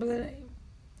can't remember the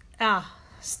name.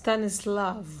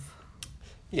 Stanislav.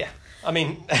 yeah. I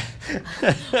mean,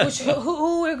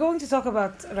 who we're going to talk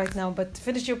about right now, but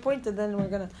finish your point and then we're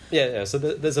gonna. yeah. So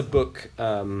there's a book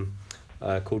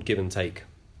called Give and Take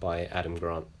by Adam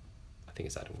Grant. I think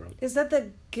it's Adam Grant. Is that the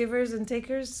givers and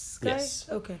takers guy? Yes.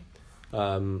 Okay.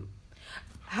 Um,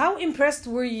 How impressed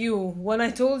were you when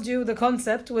I told you the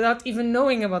concept without even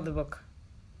knowing about the book?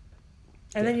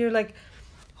 And then Yeah. you're like,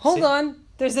 hold See- on,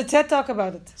 there's a TED Talk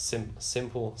about it.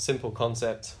 simple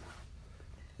concept.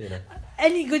 You know.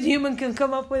 Any good human can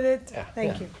come up with it. Yeah,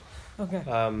 Thank yeah. you. Okay.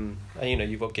 And you know,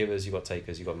 you've got givers, you've got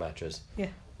takers, you've got matchers. Yeah.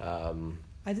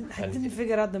 I and- didn't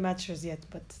figure out the matchers yet,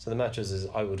 but So the matchers is,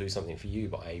 I will do something for you,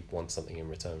 but I want something in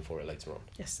return for it later on.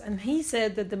 yes. And he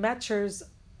said that the matchers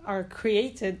are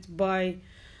created by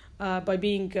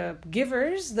being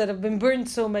givers that have been burned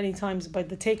so many times by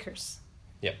the takers.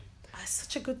 Yeah.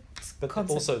 Such a good But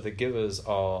concept. also the givers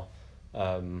are,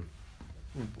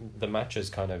 the matchers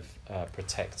kind of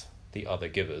protect the other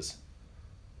givers.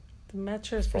 The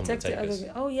matchers From the protect the takers.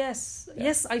 other. Oh yes, Yeah.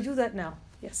 yes, I do that now.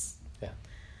 Yes,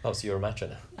 Oh, so you're a matcher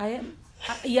now. I am.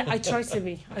 I try to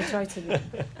be. I try to be,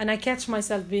 and I catch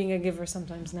myself being a giver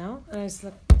sometimes now, and I was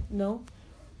like, no.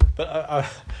 But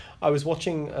I was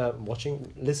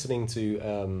listening to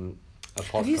a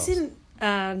podcast. Have you seen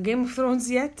Game of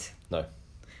Thrones yet? No.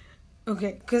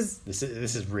 Okay, because This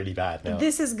is really bad now.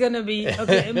 this is gonna be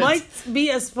okay. It might be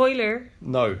a spoiler.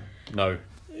 No.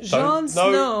 Jon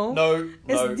Snow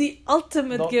is the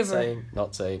ultimate not giver.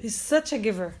 Not saying. He's such a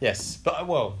giver. Yes, but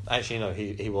well, actually no.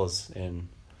 He was in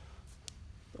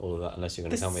all of that. Unless you're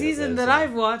going The to tell me season that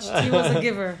I've watched, he was a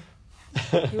giver.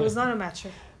 He was not a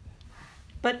matcher.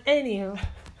 But anywho,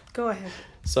 go ahead.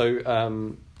 So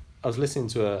I was listening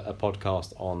to a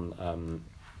podcast on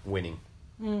winning.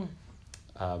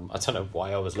 I don't know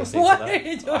why I was listening What to are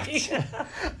you doing?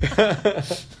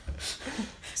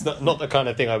 It's not the kind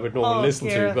of thing I would normally listen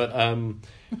Kira. to,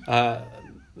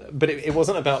 but it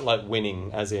wasn't about like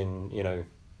winning, as in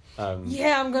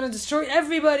Yeah, I'm gonna destroy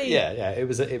everybody. Yeah. It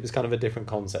was kind of a different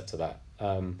concept to that.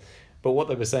 But what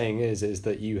they were saying is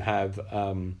that you have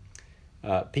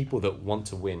people that want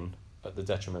to win at the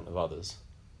detriment of others.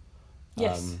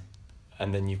 Yes.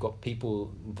 And then you've got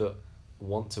people that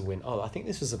want to win. Oh, I think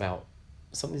this was about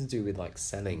something to do with like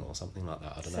selling or something like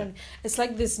that. I don't know. It's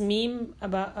like this meme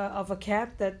about of a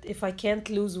cat that if I can't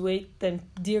lose weight, then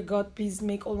dear God, please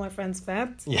make all my friends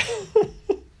fat. Yeah.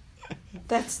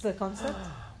 That's the concept.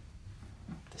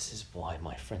 This is why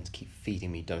my friends keep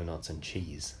feeding me donuts and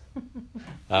cheese.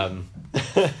 But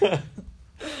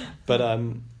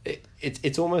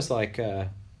it's almost like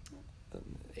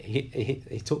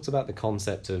he talks about the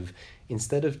concept of,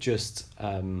 instead of just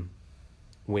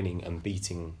winning and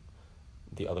beating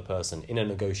the other person in a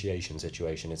negotiation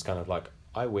situation, it's kind of like,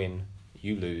 I win,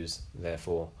 you lose,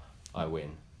 therefore I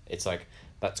win. It's like,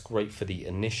 that's great for the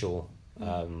initial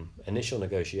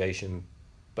negotiation,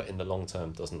 but in the long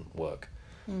term doesn't work.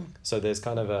 So there's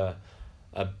kind of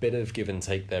a bit of give and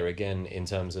take there again, in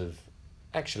terms of,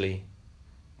 actually,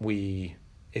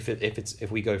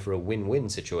 if we go for a win-win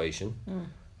situation,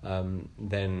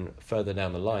 then further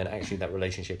down the line, actually that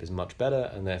relationship is much better,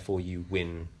 and therefore you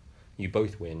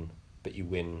both win, but you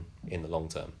win in the long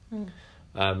term.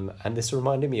 And this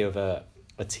reminded me of a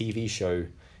TV show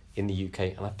in the UK,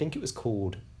 and I think it was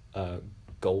called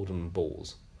Golden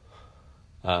Balls.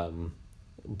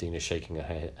 Dina's shaking her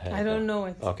head. I don't know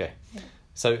it. Okay. Yeah.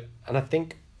 So, and I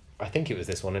think it was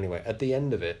this one anyway. At the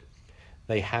end of it,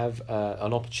 they have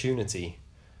an opportunity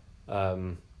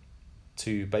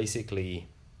to basically,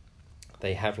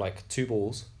 they have like two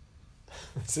balls.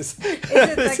 This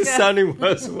is sounding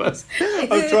worse and worse.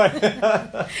 I'm trying.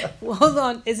 Well, hold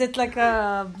on. Is it like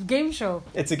a game show?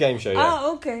 It's a game show, yeah.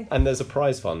 Oh, okay. And there's a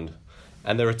prize fund.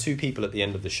 And there are two people at the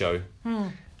end of the show.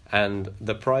 And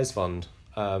the prize fund,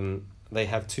 they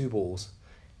have two balls.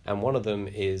 And one of them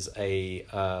is a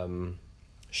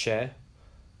share.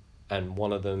 And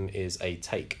one of them is a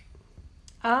take.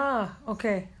 Ah,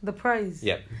 okay. The prize.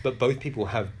 Yeah, but both people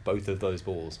have both of those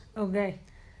balls. Okay.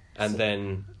 And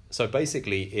then, so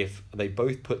basically, if they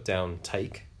both put down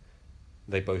take,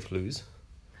 they both lose.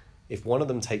 If one of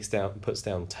them puts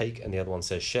down take, and the other one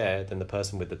says share, then the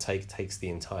person with the take takes the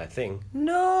entire thing.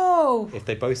 No! If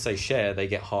they both say share, they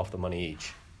get half the money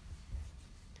each.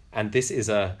 And this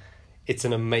is it's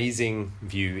an amazing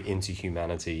view into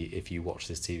humanity if you watch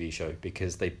this TV show,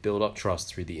 because they build up trust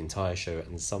through the entire show,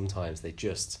 and sometimes they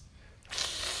just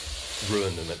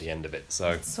ruin them at the end of it.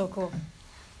 So That's so cool.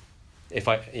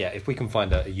 if we can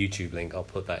find a YouTube link, I'll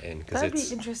put that in, because That'd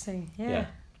be interesting. Yeah.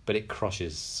 But it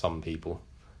crushes some people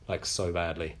like so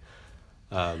badly.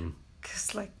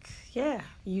 Because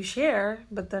you share,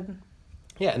 but then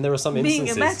And there are some being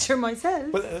instances. a matcher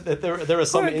myself. Well, there are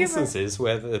some Or a giver. instances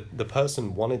where the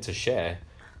person wanted to share,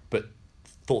 but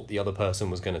thought the other person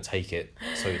was going to take it,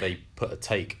 so they put a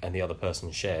take, and the other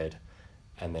person shared,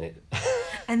 and then it.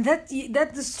 And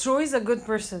that destroys a good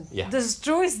person. Yeah.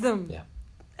 Destroys them. Yeah.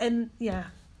 And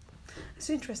it's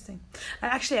interesting.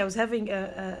 I was having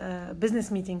a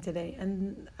business meeting today,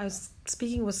 and I was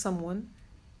speaking with someone,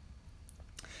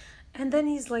 and then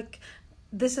he's like,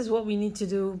 this is what we need to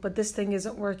do, but this thing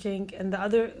isn't working, and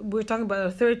we're talking about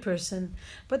a third person.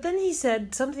 But then he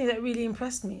said something that really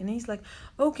impressed me, and he's like,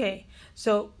 okay,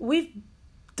 so we've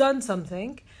done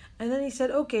something, and then he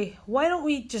said, okay, why don't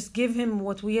we just give him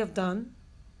what we have done,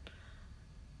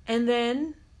 and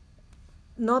then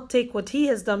not take what he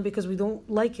has done because we don't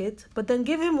like it, but then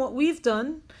give him what we've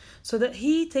done so that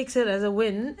he takes it as a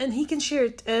win and he can share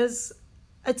it as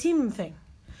a team thing.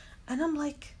 And I'm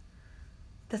like,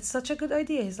 that's such a good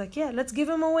idea. He's like, yeah, let's give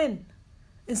him a win.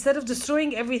 Instead of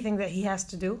destroying everything that he has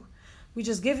to do, we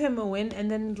just give him a win,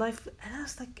 and then life. And I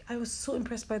was like, I was so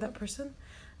impressed by that person.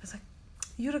 I was like,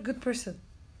 you're a good person.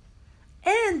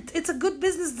 And it's a good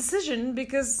business decision,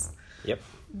 because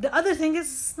the other thing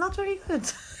is not very good.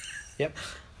 Yep.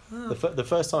 Oh. The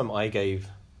first time I gave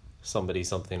somebody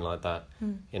something like that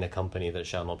in a company that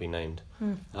shall not be named,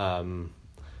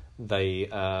 they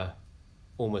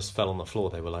almost fell on the floor.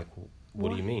 They were like, what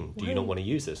do you Why? mean? Do you Why? not want to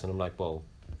use this? And I'm like, well,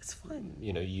 It's fine.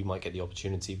 you know, you might get the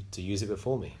opportunity to use it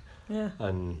before me. Yeah.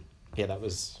 And yeah, that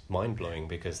was mind-blowing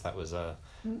because that was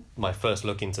my first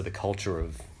look into the culture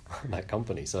of that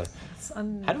company. So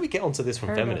how do we get onto this from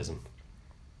Heard of. feminism?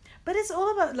 But it's all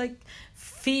about like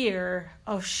fear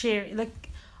of sharing. Like,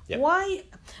 Yep. why?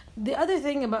 The other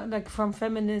thing about like from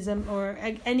feminism or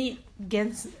any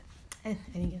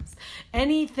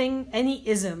anything, any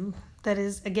ism that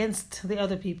is against the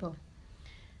other people.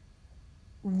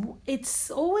 It's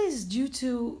always due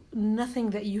to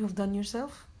nothing that you have done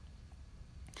yourself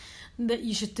that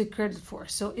you should take credit for.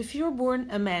 So if you're born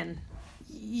a man,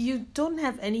 you don't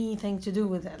have anything to do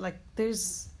with that. Like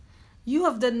you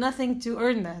have done nothing to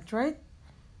earn that, right?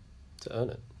 To earn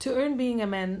it. To earn being a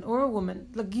man or a woman.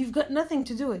 Like, you've got nothing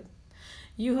to do it.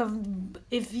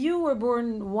 If you were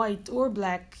born white or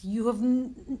black,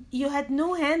 you had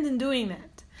no hand in doing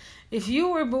that. If you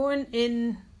were born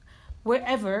in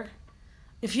wherever,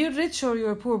 if you're rich or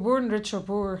you're poor, born rich or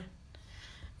poor,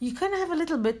 you kind of have a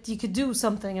little bit, you could do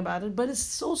something about it, but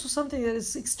it's also something that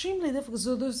is extremely difficult.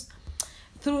 So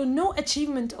through no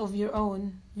achievement of your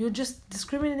own, you're just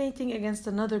discriminating against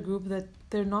another group that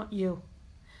they're not you.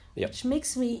 Yep. Which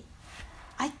makes me,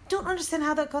 I don't understand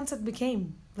how that concept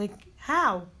became. Like,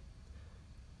 how?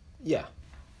 Yeah.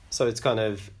 So it's kind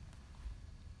of,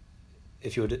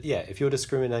 if you're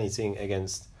discriminating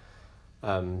against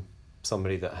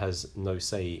somebody that has no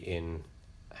say in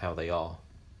how they are.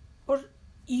 Or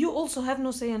you also have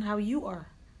no say in how you are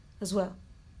as well.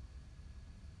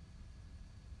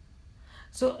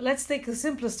 So let's take the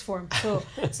simplest form. So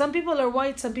some people are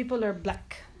white, some people are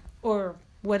black, or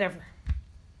whatever.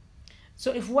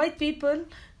 So if white people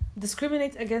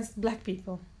discriminate against black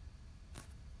people,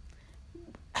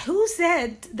 who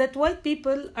said that white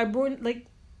people are born like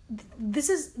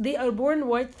they are born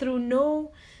white through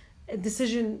no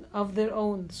decision of their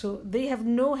own? So they have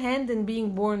no hand in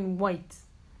being born white.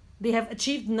 They have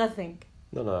achieved nothing.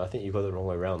 No, I think you got it the wrong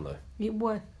way around though.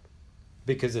 What?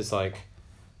 Because it's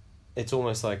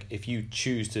almost like if you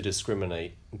choose to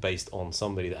discriminate based on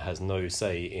somebody that has no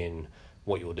say in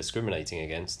what you're discriminating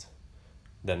against,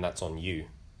 then that's on you.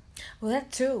 Well,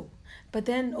 that too. But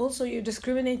then also you're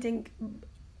discriminating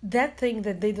that thing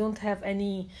that they don't have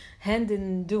any hand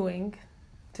in doing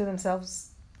to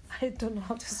themselves. I don't know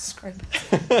how to describe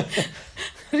it.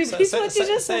 Repeat what you just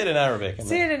said. Say it in Arabic.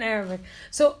 Say it in Arabic.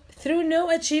 So, through no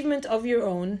achievement of your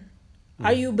own,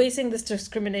 are you basing this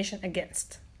discrimination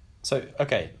against? So,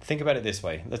 okay, think about it this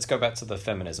way. Let's go back to the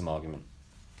feminism argument.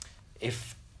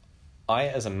 If I,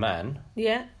 as a man,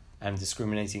 am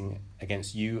discriminating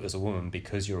against you as a woman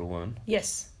because you're a woman,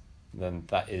 yes, then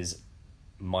that is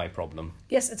my problem.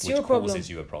 Yes, it's your problem. Which causes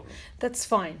you a problem. That's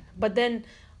fine. But then,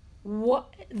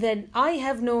 then I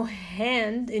have no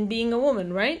hand in being a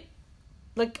woman, right?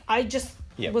 Like, I just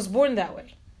was born that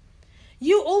way.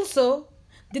 You also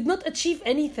did not achieve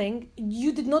anything.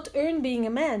 You did not earn being a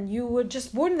man. You were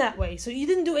just born that way. So you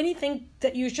didn't do anything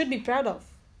that you should be proud of.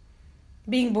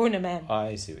 Being born a man.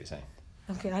 I see what you're saying.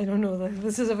 Okay, I don't know.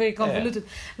 This is a very convoluted.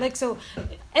 Like, so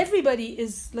everybody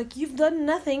is like, you've done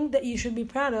nothing that you should be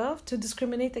proud of to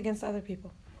discriminate against other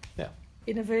people. Yeah.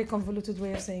 In a very convoluted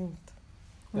way of saying it.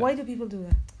 Yeah. Why do people do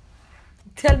that?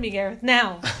 Tell me, Gareth,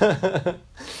 now.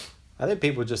 I think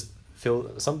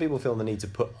some people feel the need to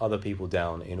put other people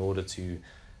down in order to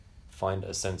find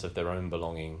a sense of their own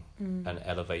belonging and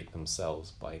elevate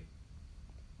themselves by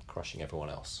crushing everyone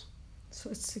else.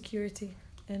 So it's security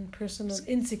and personal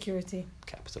insecurity.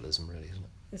 Capitalism, really, isn't it?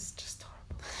 It's just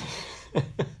horrible.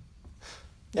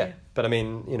 Yeah, but I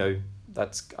mean,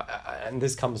 that's... and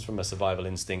this comes from a survival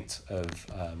instinct of,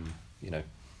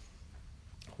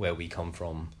 where we come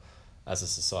from as a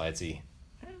society.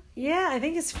 Yeah, I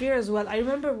think it's fear as well. I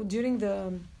remember during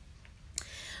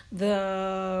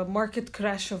the market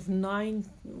crash of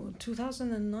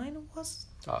 2009 it was.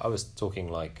 I was talking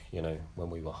when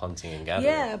we were hunting and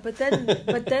gathering. Yeah, but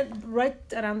then right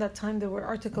around that time there were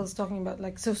articles talking about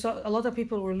so a lot of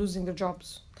people were losing their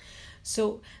jobs.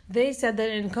 So they said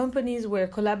that in companies where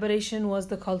collaboration was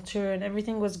the culture and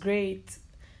everything was great,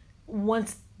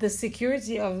 once the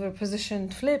security of their position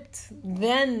flipped,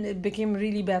 then it became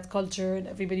really bad culture and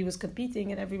everybody was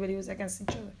competing and everybody was against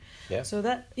each other. Yeah. So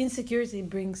that insecurity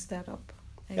brings that up,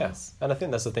 I guess. And I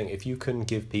think that's the thing. If you can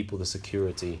give people the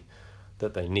security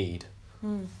that they need,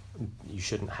 you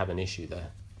shouldn't have an issue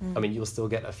there. I mean, you'll still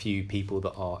get a few people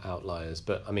that are outliers,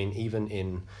 but I mean, even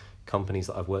in companies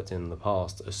that I've worked in the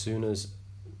past, as soon as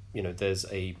there's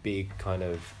a big kind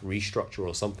of restructure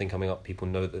or something coming up, people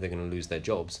know that they're going to lose their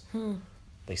jobs.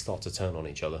 they start to turn on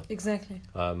each other. Exactly.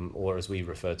 Or as we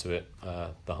refer to it,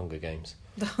 the Hunger Games.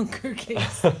 The Hunger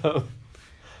Games.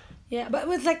 Yeah, but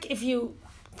with like, if you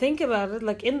think about it,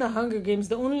 like in the Hunger Games,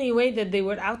 the only way that they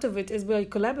were out of it is by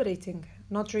collaborating,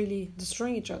 not really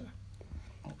destroying each other.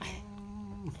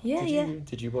 Yeah,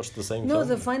 Did you watch the same No, film?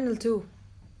 the final two.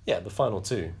 Yeah, the final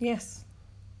two. Yes.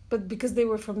 But because they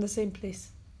were from the same place.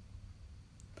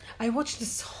 I watched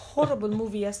this horrible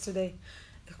movie yesterday.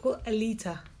 It's called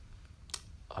Alita.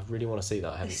 I really want to see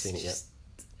that. I haven't seen it yet.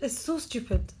 It's so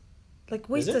stupid. Like,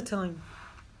 waste Is it? of time.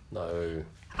 No.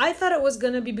 I thought it was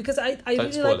gonna be, because I Don't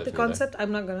really spoil like it the for me, though. concept.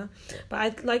 I'm not gonna, Yeah. but I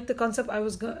liked the concept.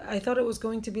 I thought it was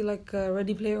going to be like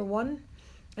Ready Player One,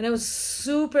 and I was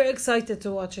super excited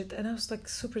to watch it, and I was like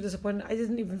super disappointed. I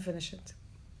didn't even finish it.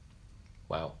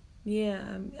 Wow. Yeah,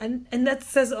 and that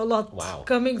says a lot. Wow.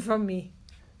 Coming from me.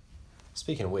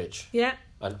 Speaking of which, Yeah,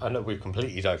 I know we've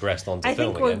completely digressed onto I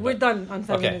film think we're again. done on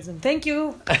feminism. Thank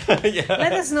you. but- yeah.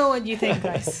 Let us know what you think,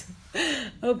 guys.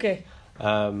 Okay.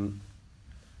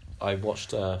 I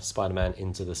watched Spider-Man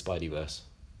Into the Spideyverse.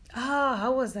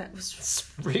 How was that? It was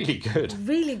It's really good.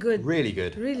 really good. Really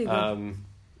good. Really good.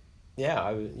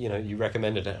 Yeah, you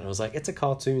recommended it, and I was like, it's a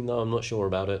cartoon, though I'm not sure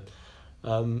about it.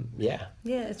 Yeah,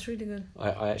 Yeah, it's really good.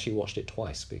 I actually watched it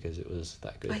twice because it was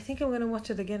that good. I think I'm gonna watch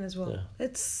it again as well. Yeah.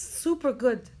 It's super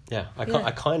good. Yeah, Yeah.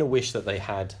 I kind of wish that they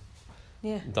had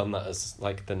Yeah. done that as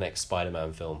like the next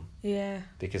Spider-Man film, Yeah.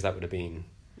 because that would have been.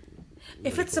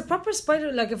 If really it's cool. a proper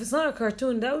spider, like if it's not a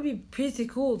cartoon, that would be pretty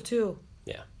cool too.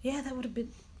 Yeah. Yeah, that would have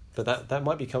been. But that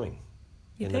might be coming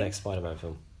You in think? the next Spider-Man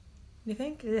film. You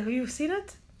think? Have you seen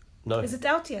it? No, Is it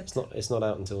out yet? it's not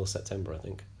out until September, I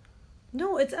think.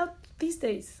 No, it's out these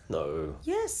days. No.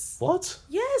 Yes. What?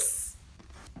 Yes.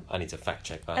 I need to fact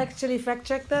check that. Actually, fact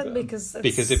check that because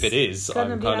Because if it is,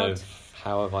 gonna I'm be kind out. of,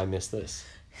 how have I missed this?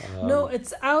 No,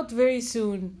 it's out very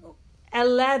soon.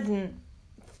 Aladdin.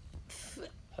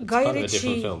 Guy kind of a different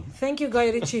Ritchie. film. Thank you, Guy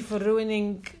Ritchie, for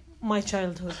ruining my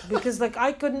childhood, because like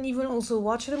I couldn't even also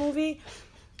watch the movie.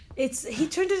 He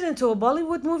turned it into a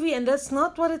Bollywood movie, and that's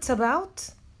not what it's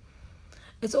about.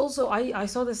 It's also I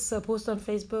saw this post on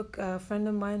Facebook. A friend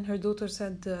of mine, her daughter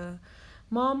said,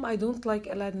 "Mom, I don't like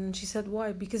Aladdin." And she said,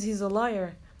 "Why?" "Because he's a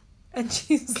liar." And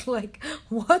she's like,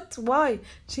 "What? Why?"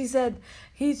 She said,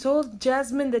 "He told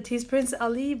Jasmine that he's Prince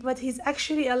Ali, but he's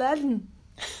actually Aladdin."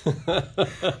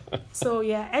 So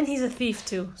yeah, and he's a thief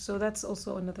too. So that's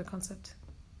also another concept.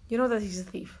 You know that he's a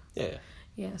thief. Yeah.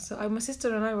 Yeah. So my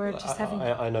sister and I were just having.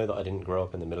 I know that I didn't grow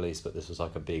up in the Middle East, but this was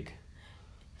like a big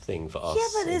thing for us Yeah,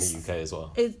 but in it's- the UK as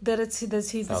well. Does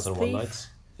he this 1001 thief? Nights.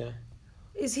 Yeah.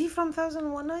 Is he from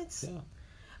 1001 Nights? Yeah.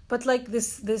 But like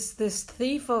this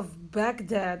thief of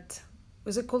Baghdad,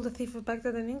 was it called the Thief of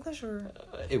Baghdad in English or?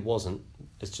 It wasn't.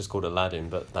 It's just called Aladdin,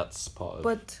 but that's part of.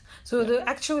 But so the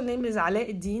actual name is Ala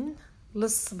ad-Din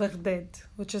Lis Baghdad,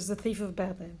 which is the thief of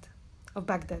Baghdad,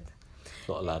 It's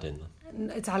not Aladdin.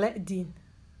 It's Ala ad-Din.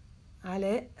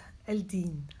 Ala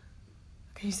al-Din.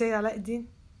 Can you say Ala ad-Din?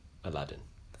 Aladdin.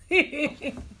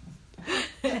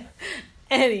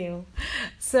 Anyway,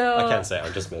 so I can't say it.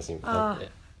 I'm just messing.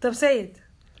 طب say it.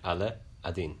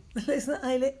 Aladdin. It's not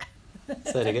Ala.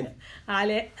 Say it again.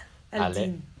 Ala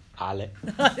al-Din. Ale.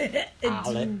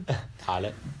 al-Din.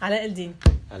 Ale. Ala al-Din.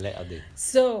 Aladdin.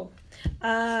 So,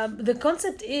 the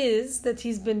concept is that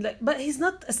he's been like, but he's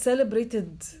not a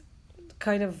celebrated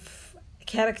kind of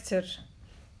character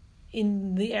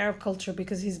in the Arab culture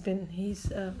because he's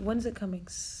when's it coming?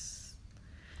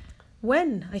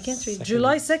 When? I can't read. Second.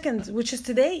 July 2nd, which is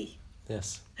today.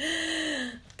 Yes.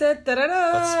 That's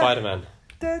That's Spider-Man.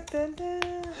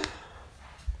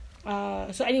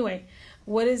 So anyway,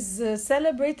 what is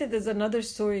celebrated is another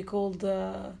story called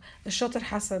Shatar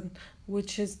Hassan,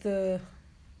 which is I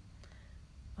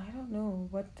don't know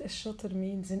what Shatar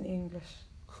means in English.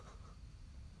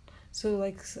 So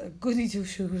like a goody two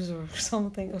shoes or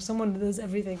something, or someone that does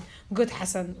everything. Good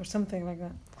Hassan or something like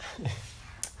that.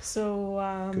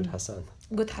 So Good Hassan.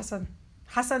 Good Hassan.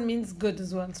 Hassan means good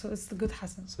as well, so it's the Good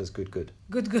Hassan. So it's good. Good.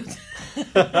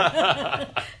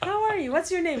 How are you?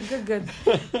 What's your name? Good.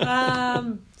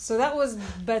 So that was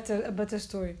a better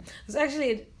story. It's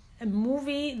actually a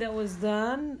movie that was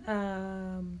done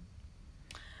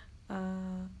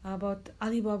about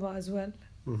Alibaba as well.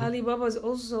 Mhm. Alibaba is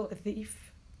also a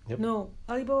thief. Yep. No,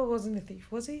 Alibaba wasn't a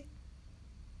thief, was he?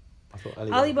 I thought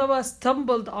Alibaba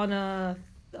stumbled on a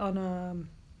lamp.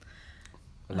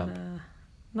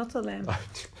 not a lamp.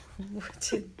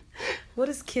 What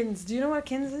is kins? Do you know what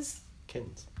kins is?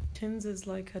 Kins. Kins is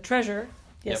like a treasure.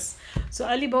 Yes. So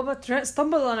Ali Baba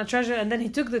stumbled on a treasure and then he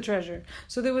took the treasure.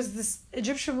 So there was this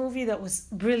Egyptian movie that was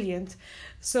brilliant.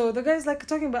 So the guy's like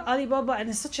talking about Ali Baba and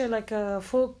it's such a like a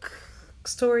folk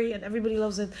story and everybody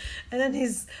loves it. And then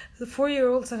the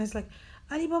 4-year-old son is like,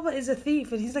 Ali Baba is a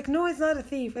thief. And he's like, no, he's not a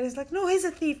thief. And he's like, no, he's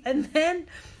a thief. And then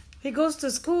he goes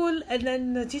to school and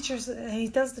then he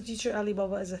tells the teacher Ali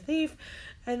Baba is a thief.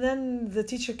 And then the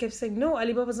teacher kept saying, no,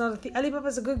 Ali Baba's not a thief. Ali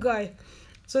Baba's a good guy.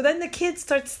 So then the kid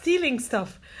starts stealing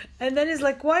stuff. And then he's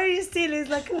like, why are you stealing? He's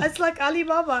like, it's like Ali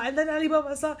Baba. And then Ali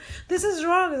Baba saw, this is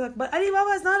wrong. He's like, but Ali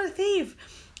Baba is not a thief.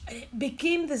 It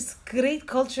became this great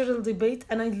cultural debate.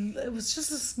 And it was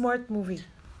just a smart movie.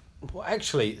 Well,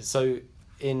 actually, so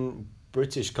in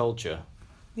British culture,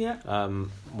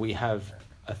 we have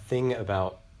a thing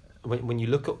about, when you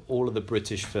look at all of the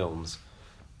British films,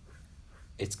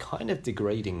 it's kind of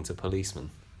degrading to policemen.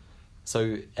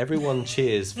 So everyone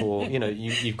cheers for,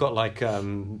 you've got like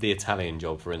The Italian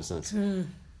Job, for instance,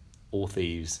 or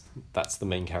Thieves. That's the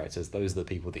main characters. Those are the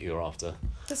people that you're after.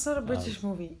 That's not a British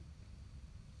movie.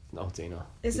 No, Dina.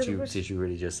 Did you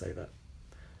really just say that?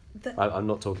 I'm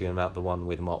not talking about the one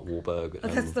with Mark Wahlberg.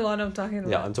 That's the one I'm talking about.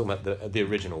 Yeah, I'm talking about the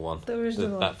original one. The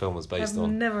original one. That film was based on.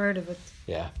 I've never heard of it.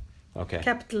 Yeah. Okay.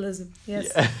 Capitalism.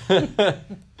 Yes. Yeah.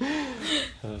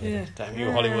 Damn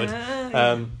you,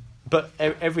 Hollywood. But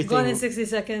everything. Gone in 60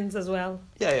 Seconds as well.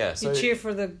 Yeah. So you cheer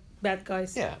for the bad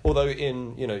guys. Yeah. Although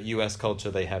in US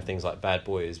culture they have things like Bad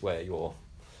Boys where you're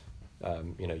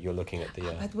looking at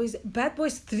the. Bad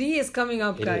Boys 3 is coming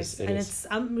up, guys, it is.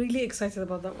 I'm really excited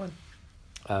about that one.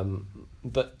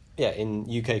 But yeah, in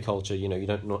UK culture, you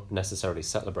don't not necessarily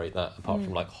celebrate that apart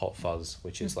from like Hot Fuzz,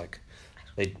 which is like,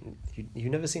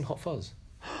 you've never seen Hot Fuzz?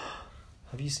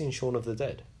 Have you seen Shaun of the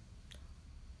Dead?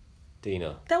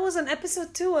 Dina. That was an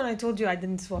episode 2 when I told you I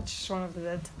didn't watch Shaun of the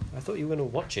Dead. I thought you were going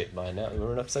to watch it by now.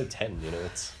 We're on episode 10,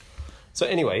 it's... So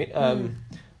anyway,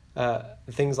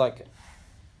 things like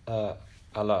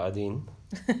Aladdin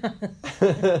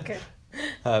okay.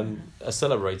 are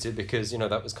celebrated because,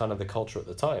 that was kind of the culture at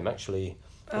the time. Actually,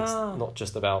 it's not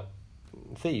just about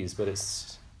thieves, but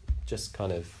it's just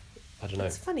kind of, I don't know.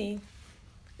 It's funny.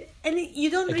 And you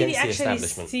don't really actually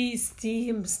see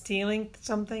him stealing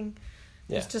something.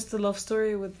 Yeah. It's just a love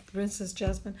story with Princess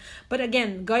Jasmine. But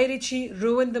again, Guy Ritchie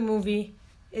ruined the movie.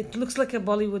 It looks like a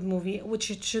Bollywood movie, which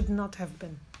it should not have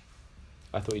been.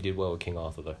 I thought you did well with King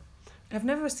Arthur, though. I've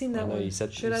never seen that one.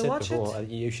 Should I watch it?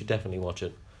 You should definitely watch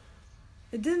it.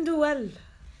 It didn't do well.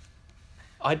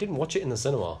 I didn't watch it in the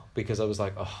cinema because I was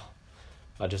like,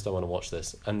 I just don't want to watch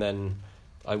this. And then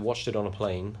I watched it on a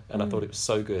plane and I thought it was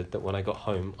so good that when I got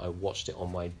home, I watched it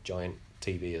on my giant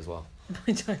TV as well.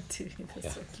 My giant TV,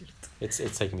 that's so cute. It's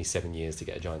taken me 7 years to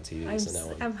get a giant TV.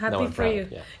 I'm happy for you.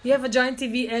 Yeah. You have a giant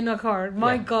TV in a car.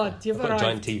 My God, you've got arrived. a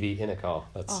giant TV in a car.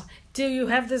 Do you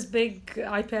have this big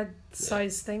iPad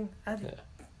size thing?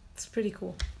 It's pretty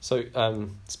cool. So,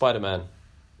 Spider-Man,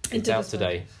 it's out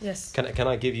today. Yes. Can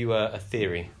I give you a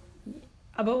theory?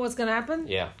 About what's going to happen?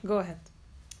 Yeah. Go ahead.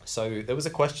 So, there was a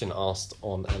question asked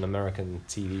on an American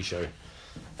TV show,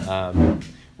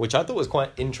 which I thought was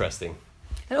quite interesting.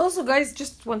 And also, guys,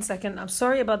 just 1 second. I'm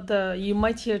sorry about you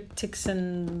might hear ticks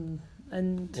and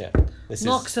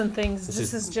knocks and things.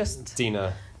 This is just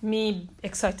Dina. Me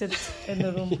excited in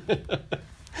the room.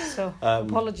 So,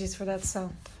 apologies for that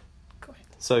sound. Go ahead.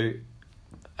 So,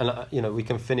 and we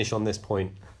can finish on this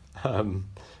point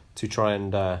to try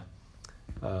and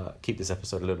keep this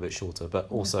episode a little bit shorter. But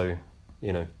also,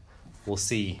 we'll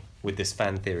see with this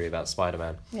fan theory about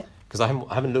Spider-Man. Yeah. Because I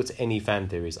haven't looked at any fan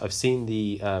theories. I've seen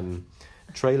the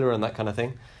trailer and that kind of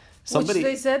thing. Which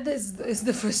they said is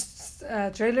the first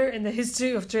trailer in the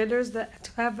history of trailers that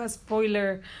to have a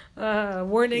spoiler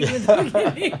warning in the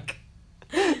beginning.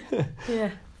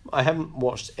 Yeah. I haven't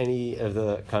watched any of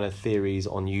the kind of theories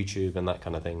on YouTube and that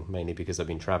kind of thing, mainly because I've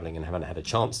been traveling and haven't had a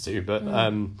chance to. But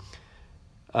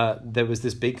there was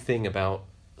this big thing about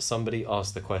somebody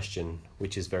asked the question,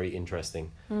 which is very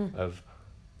interesting, of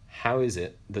how is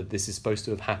it that this is supposed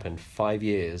to have happened 5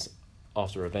 years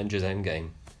after Avengers Endgame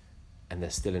and they're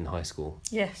still in high school?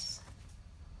 Yes.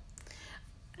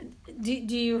 Do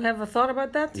you have a thought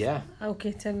about that? Yeah.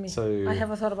 Okay, tell me. So I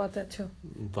have a thought about that too.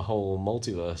 The whole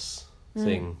multiverse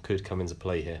thing could come into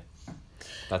play here.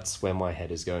 That's where my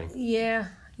head is going. Yeah,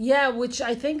 which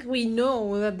I think we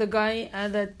know that the guy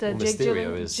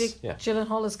Jake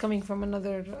Gyllenhaal is coming from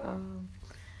another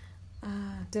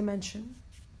dimension.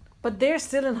 But they're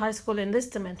still in high school in this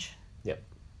dimension. Yep.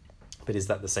 But is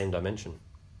that the same dimension?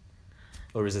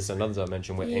 Or is this another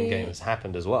dimension where Endgame has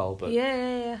happened as well? But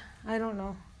Yeah. I don't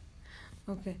know.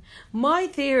 Okay. My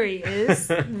theory is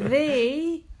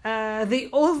they They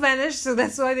all vanished, so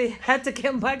that's why they had to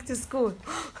come back to school.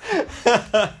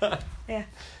 Yeah,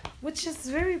 which is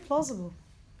very plausible.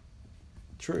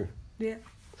 True. Yeah.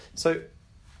 So,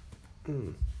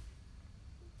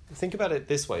 think about it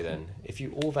this way then. If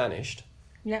you all vanished,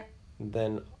 Yeah.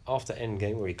 then after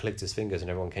Endgame, where he clicked his fingers and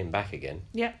everyone came back again,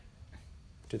 Yeah.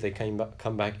 did they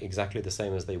come back exactly the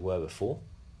same as they were before?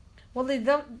 Well,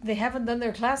 they haven't done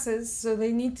their classes, so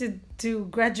they need to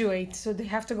graduate. So they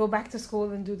have to go back to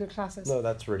school and do their classes. No,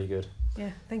 that's really good.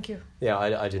 Yeah, thank you. Yeah,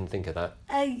 I didn't think of that.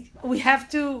 We have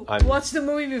to watch the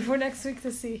movie before next week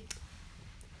to see.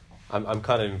 I'm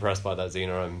kind of impressed by that,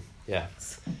 Zena.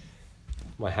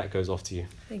 My hat goes off to you.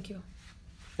 Thank you.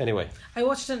 Anyway. I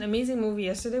watched an amazing movie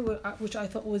yesterday, which I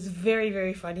thought was very,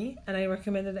 very funny, and I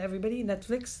recommended to everybody.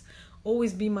 Netflix,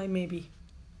 Always Be My Maybe.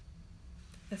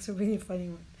 That's a really funny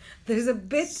one. There's a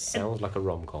bit... Sounds like a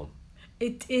rom-com.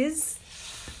 It is,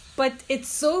 but it's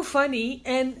so funny,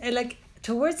 and like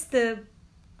towards the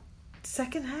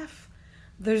second half,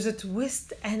 there's a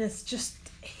twist, and it's just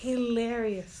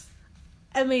hilarious.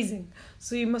 Amazing.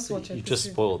 So you must watch it. You just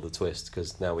spoiled the twist,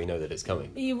 because now we know that it's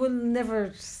coming. You will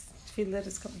never feel that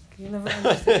it's coming. You never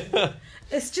understand.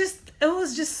 It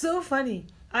was just so funny.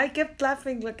 I kept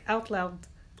laughing like out loud.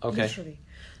 Okay. Literally.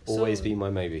 Always Be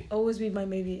My Maybe. Always Be My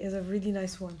Maybe is a really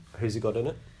nice one. Who's it got in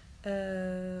it?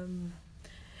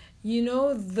 You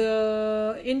know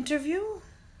The Interview?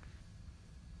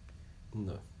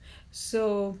 No.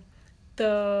 So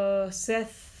the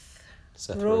Seth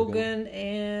Rogen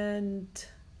and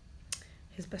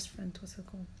his best friend, what's it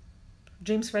called?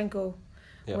 James Franco.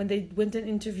 Yep. When they went and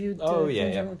interviewed Kim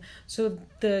Jong-un. So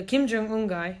the Kim Jong-un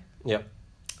guy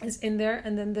is in there,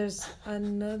 and then there's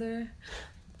another...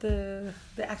 The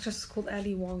actress is called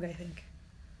Ali Wong, I think.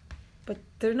 But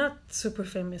they're not super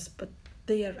famous, but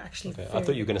they are actually Okay. I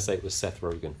thought you were going to say it was Seth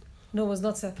Rogen. No, it was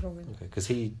not Seth Rogen. Okay, because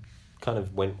he kind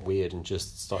of went weird and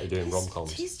just started doing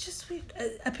rom-coms. He's just weird.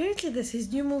 Apparently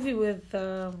his new movie with,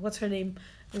 what's her name,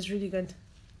 is really good.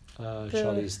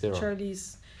 Charlize Theron.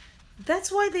 Charlize.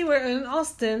 That's why they were in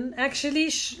Austin,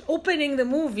 actually opening the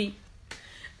movie.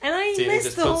 And I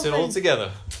missed the whole thing. Puts it all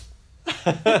together.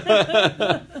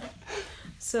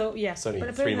 So, yeah. It's only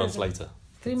 3 months later.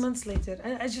 3 months later.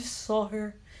 I just saw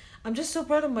her. I'm just so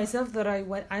proud of myself that I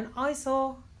went and I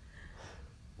saw...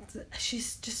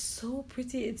 She's just so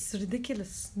pretty. It's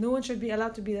ridiculous. No one should be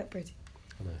allowed to be that pretty.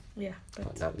 I know. Yeah. But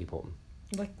Like Natalie Portman.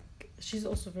 like, she's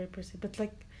also very pretty. But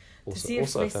like,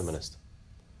 Also a feminist.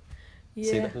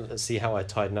 yeah. See how I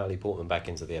tied Natalie Portman back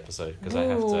into the episode, because I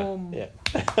Boom.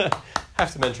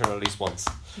 have to mention her at least once.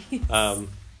 Yes.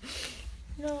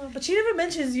 No, but she never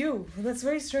mentions you. That's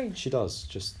very strange. She does,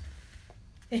 just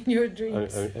In your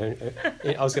dreams.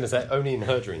 I was going to say only in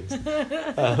her dreams.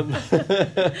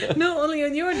 No, only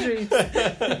in your dreams.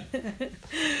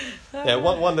 Yeah,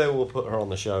 one day we'll put her on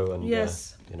the show, and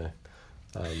yes.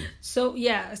 So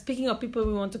yeah, speaking of people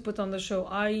we want to put on the show,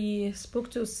 I spoke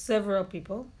to several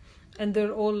people, and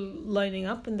they're all lining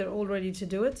up and they're all ready to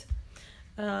do it.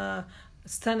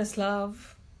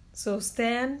 Stanislav, so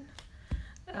Stan,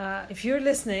 if you're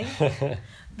listening,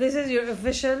 this is your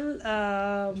official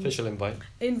official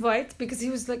invite, because he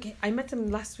was like, I met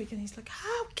him last week and he's like,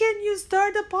 how can you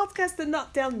start a podcast and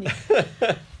not tell me?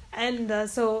 And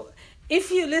so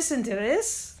if you listen to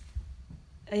this,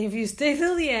 and if you stay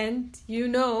till the end, you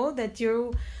know that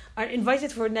you are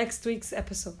invited for next week's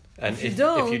episode. And if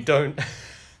you don't,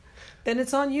 then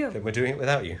it's on you. Then we're doing it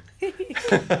without you.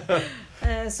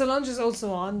 Solange is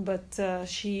also on, but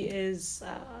she is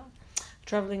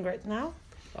traveling right now.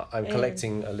 I'm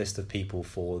collecting a list of people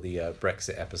for the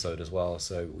Brexit episode as well.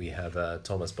 So we have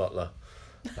Thomas Butler,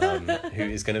 who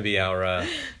is going to be our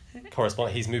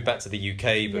correspondent. He's moved back to the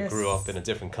UK, but grew up in a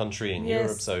different country in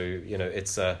Europe. So,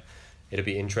 it's it'll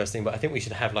be interesting. But I think we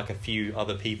should have like a few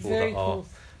other people are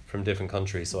from different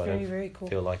countries, so I don't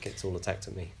feel like it's all attacked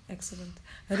at me. Excellent.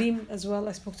 Reem as well.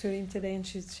 I spoke to Reem today, and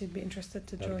she'd be interested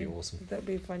to join. That'd be awesome. That'd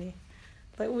be funny.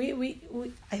 But we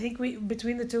I think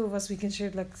between the two of us we can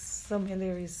share like some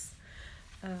hilarious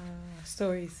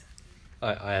stories.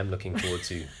 I am looking forward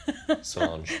to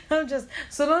Solange.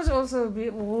 Solange also would be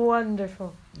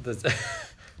wonderful.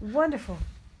 Wonderful.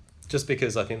 Just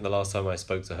because I think the last time I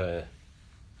spoke to her,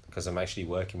 because I'm actually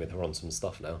working with her on some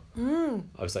stuff now,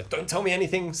 I was like, don't tell me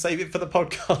anything, save it for the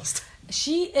podcast.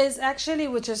 She is actually,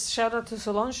 which is shout out to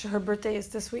Solange, her birthday is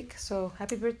this week, so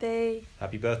happy birthday.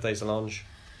 Happy birthday, Solange.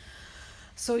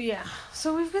 So yeah,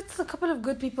 so we've got a couple of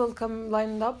good people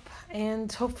lined up,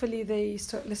 and hopefully they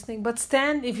start listening. But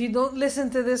Stan, if you don't listen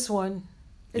to this one,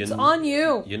 it's on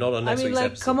you. You're not on next week's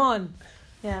episode. Come on.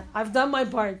 Yeah, I've done my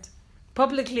part.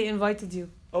 Publicly invited you.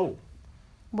 Oh.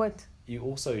 What? you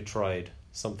also tried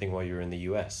something while you were in the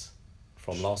US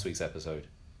from last week's episode.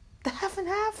 The half and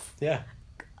half. Yeah.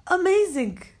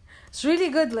 Amazing. It's really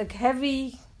good, like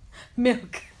heavy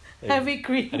milk, heavy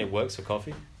cream. And it works for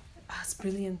coffee. It's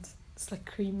brilliant. It's like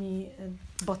creamy and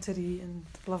buttery and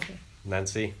lovely.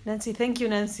 Nancy, thank you,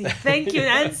 Nancy. Thank you,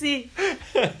 Nancy.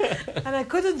 And I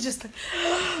couldn't just like,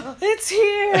 it's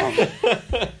here.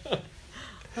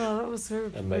 Oh, that was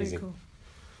very, amazing. very cool.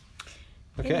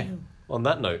 Okay. Anywho, On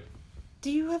that note,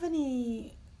 do you have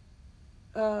any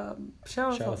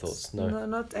shower thoughts? No.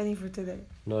 Not any for today.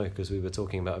 no, because we were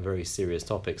talking about a very serious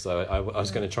topic, so I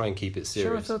was going to try and keep it Shower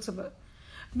serious. thoughts about.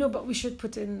 No, but we should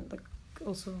put in like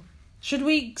also. Should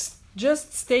we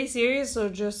just stay serious or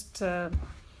just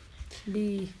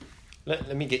be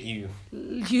Let me get you.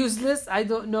 useless? I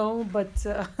don't know, but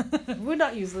we're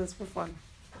not useless for fun.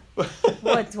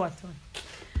 What?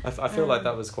 I feel like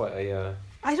that was quite a.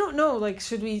 I don't know. Like,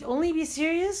 should we only be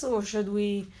serious or should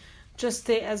we just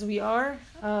stay as we are?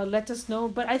 Let us know.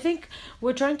 But I think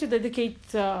we're trying to dedicate,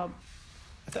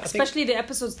 especially the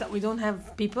episodes that we don't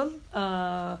have people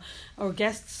or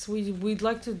guests. We'd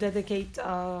like to dedicate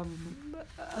a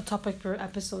topic per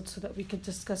episode so that we can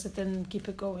discuss it and keep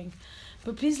it going.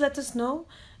 But please let us know.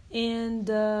 And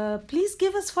please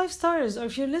give us 5 stars. Or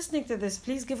if you're listening to this,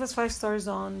 please give us 5 stars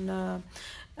on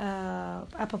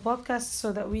Apple Podcasts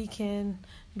so that we can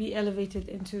be elevated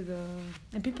into the...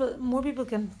 And more people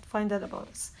can find out about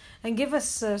us. And give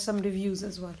us some reviews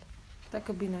as well. That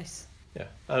could be nice. Yeah.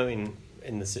 I mean,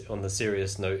 on the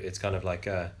serious note, it's kind of like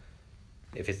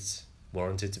if it's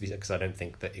warranted to be... Because I don't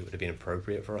think that it would have been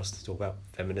appropriate for us to talk about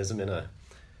feminism in a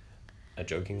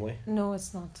joking way. No,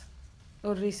 it's not.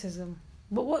 Or racism.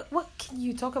 But what can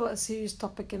you talk about a serious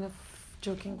topic in a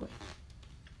joking way?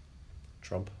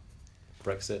 Trump,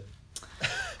 Brexit.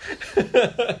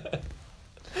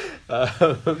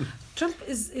 Trump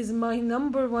is my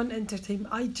number one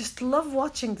entertainment. I just love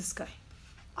watching this guy.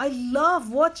 I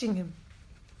love watching him.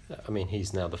 I mean,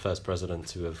 he's now the first president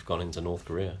to have gone into North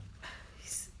Korea.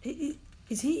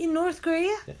 Is he in North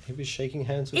Korea? Yeah, he was shaking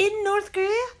hands with... In North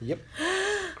Korea? Yep.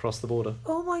 Across the border.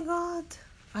 Oh my God.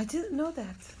 I didn't know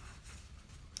that.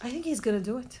 I think he's gonna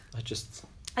do it.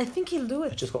 I think he'll do I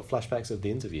it. just got flashbacks of the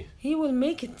interview. He will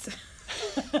make it.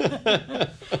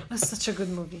 That's such a good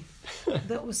movie.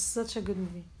 That was such a good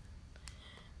movie.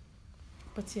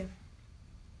 But yeah.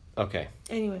 Okay.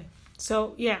 Anyway,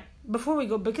 so yeah, before we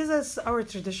go, because that's our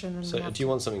tradition. And So do you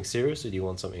want something serious or do you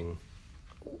want something...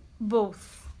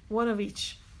 Both. One of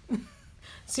each.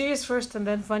 Serious first and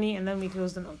then funny and then we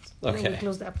close the notes. Okay. Then we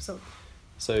close the episode.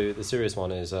 So the serious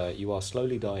one is you are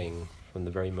slowly dying from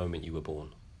the very moment you were born.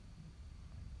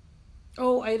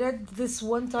 Oh, I read this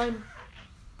one time.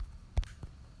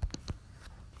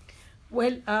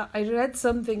 Well, I read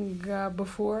something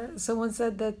before. Someone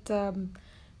said that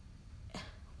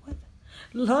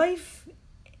life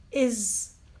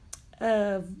is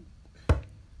a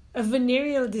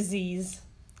venereal disease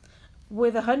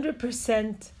with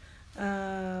 100%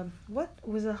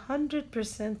 with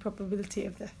 100% probability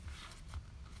of death.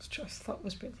 Which I thought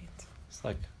was brilliant. It's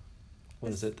like,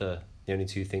 what is it? The only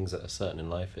 2 things that are certain in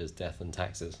life is death and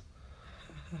taxes.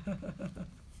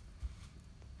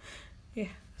 Yeah,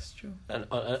 that's true. And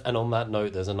on that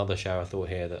note, there's another shower thought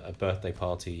here that a birthday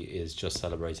party is just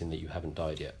celebrating that you haven't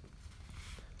died yet.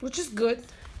 Which is good.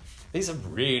 These are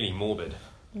really morbid.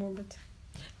 Morbid.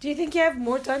 Do you think you have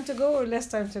more time to go or less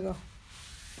time to go?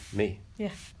 Me?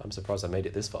 Yeah. I'm surprised I made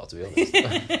it this far, to be honest.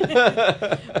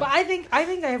 But I think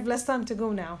I have less time to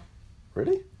go now.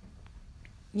 Really?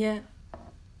 Yeah.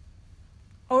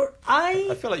 Or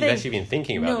I feel like you've actually been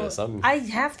thinking about this. I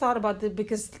have thought about it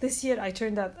because this year I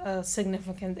turned at a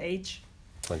significant age.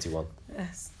 21.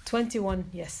 21,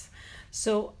 yes.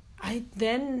 So I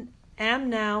then am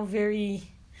now very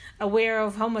aware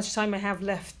of how much time I have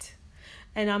left.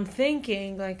 And I'm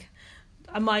thinking, like,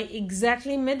 am I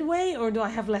exactly midway or do I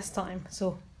have less time?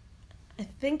 So I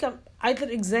think I'm either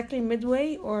exactly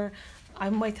midway or I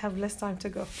might have less time to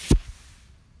go.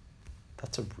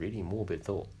 That's a really morbid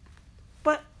thought.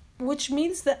 But which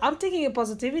means that I'm taking a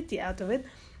positivity out of it.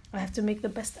 I have to make the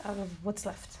best out of what's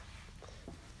left.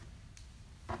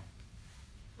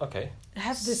 Okay. I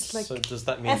have this like so does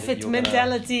that mean F that it you're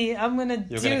mentality. I'm gonna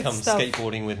you're do gonna come stuff.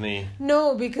 skateboarding with me?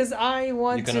 No, because I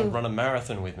want You're gonna run a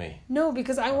marathon with me? No,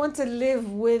 because I want to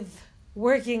live with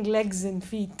working legs and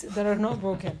feet that are not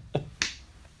broken.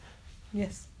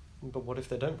 Yes. But what if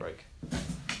they don't break?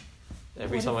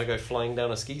 Every time I go flying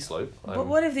down a ski slope, But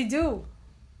what if they do?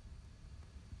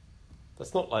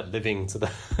 That's not like living to the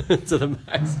to the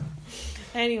max.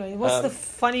 Anyway, what's the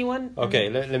funny one? Okay,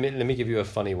 let me give you a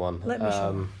funny one. Let me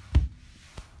show.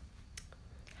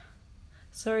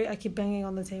 Sorry, I keep banging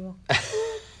on the table.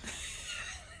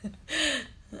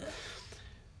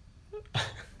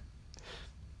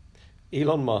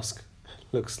 Elon Musk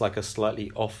looks like a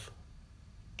slightly off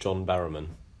John Barrowman.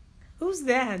 Who's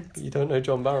that? You don't know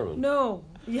John Barrowman? No,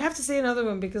 you have to say another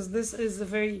one because this is a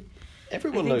very...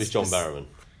 Everyone I think knows John this- Barrowman.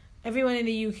 Everyone in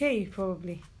the UK,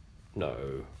 probably. No.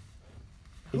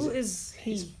 Who is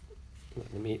he? he's-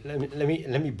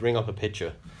 Let me bring up a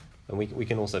picture, and we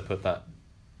can also put that.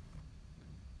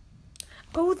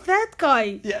 Oh, that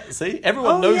guy. Yeah, see,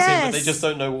 everyone Oh, knows him, but they yes. just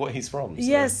don't know what he's from. So.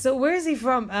 Yes, so where is he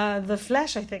from? The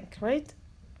Flash, I think, right?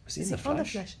 Was he Is in the he on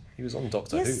Flash? The Flash? He was on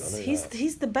Doctor Who. I Yes, know he's that.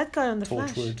 he's the bad guy on The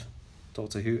Flash. Torchwood,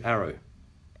 Doctor Who, Arrow.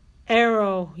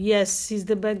 Arrow, yes, he's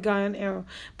the bad guy on Arrow.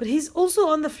 But he's also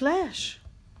on The Flash.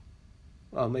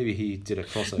 Oh, maybe he did a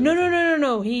crossover.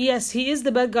 No. He is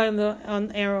the bad guy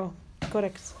on Arrow.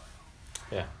 Correct.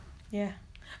 Yeah. Yeah.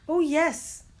 Oh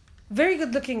yes, very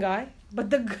good looking guy.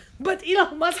 But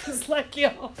Elon Musk is like,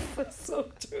 yo, it's so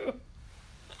true.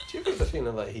 Do you get the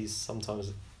feeling that he's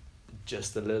sometimes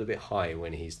just a little bit high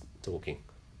when he's talking?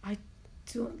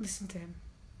 Don't listen to him.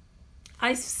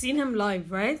 I've seen him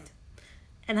live, right?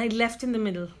 And I left in the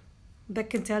middle. That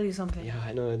can tell you something. Yeah,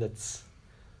 I know that's.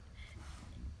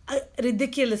 A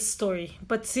ridiculous story.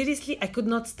 But seriously, I could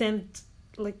not stand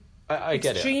like I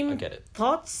get it. extreme I get it.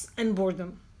 thoughts and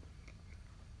boredom.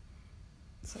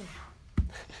 So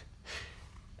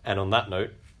And on that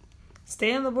note,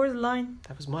 stay on the borderline.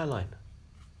 that was my line.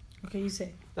 Okay, you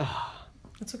say. Ah,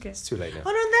 It's okay. it's too late now.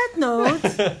 And on that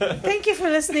note, thank you for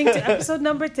listening to episode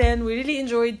number 10. We really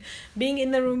enjoyed being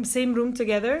in the same room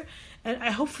together. And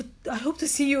I hope to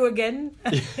see you again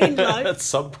in life. At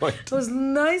some point. It was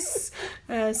nice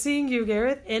seeing you,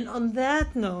 Gareth. And on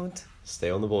that note, Stay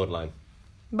on the borderline.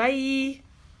 bye.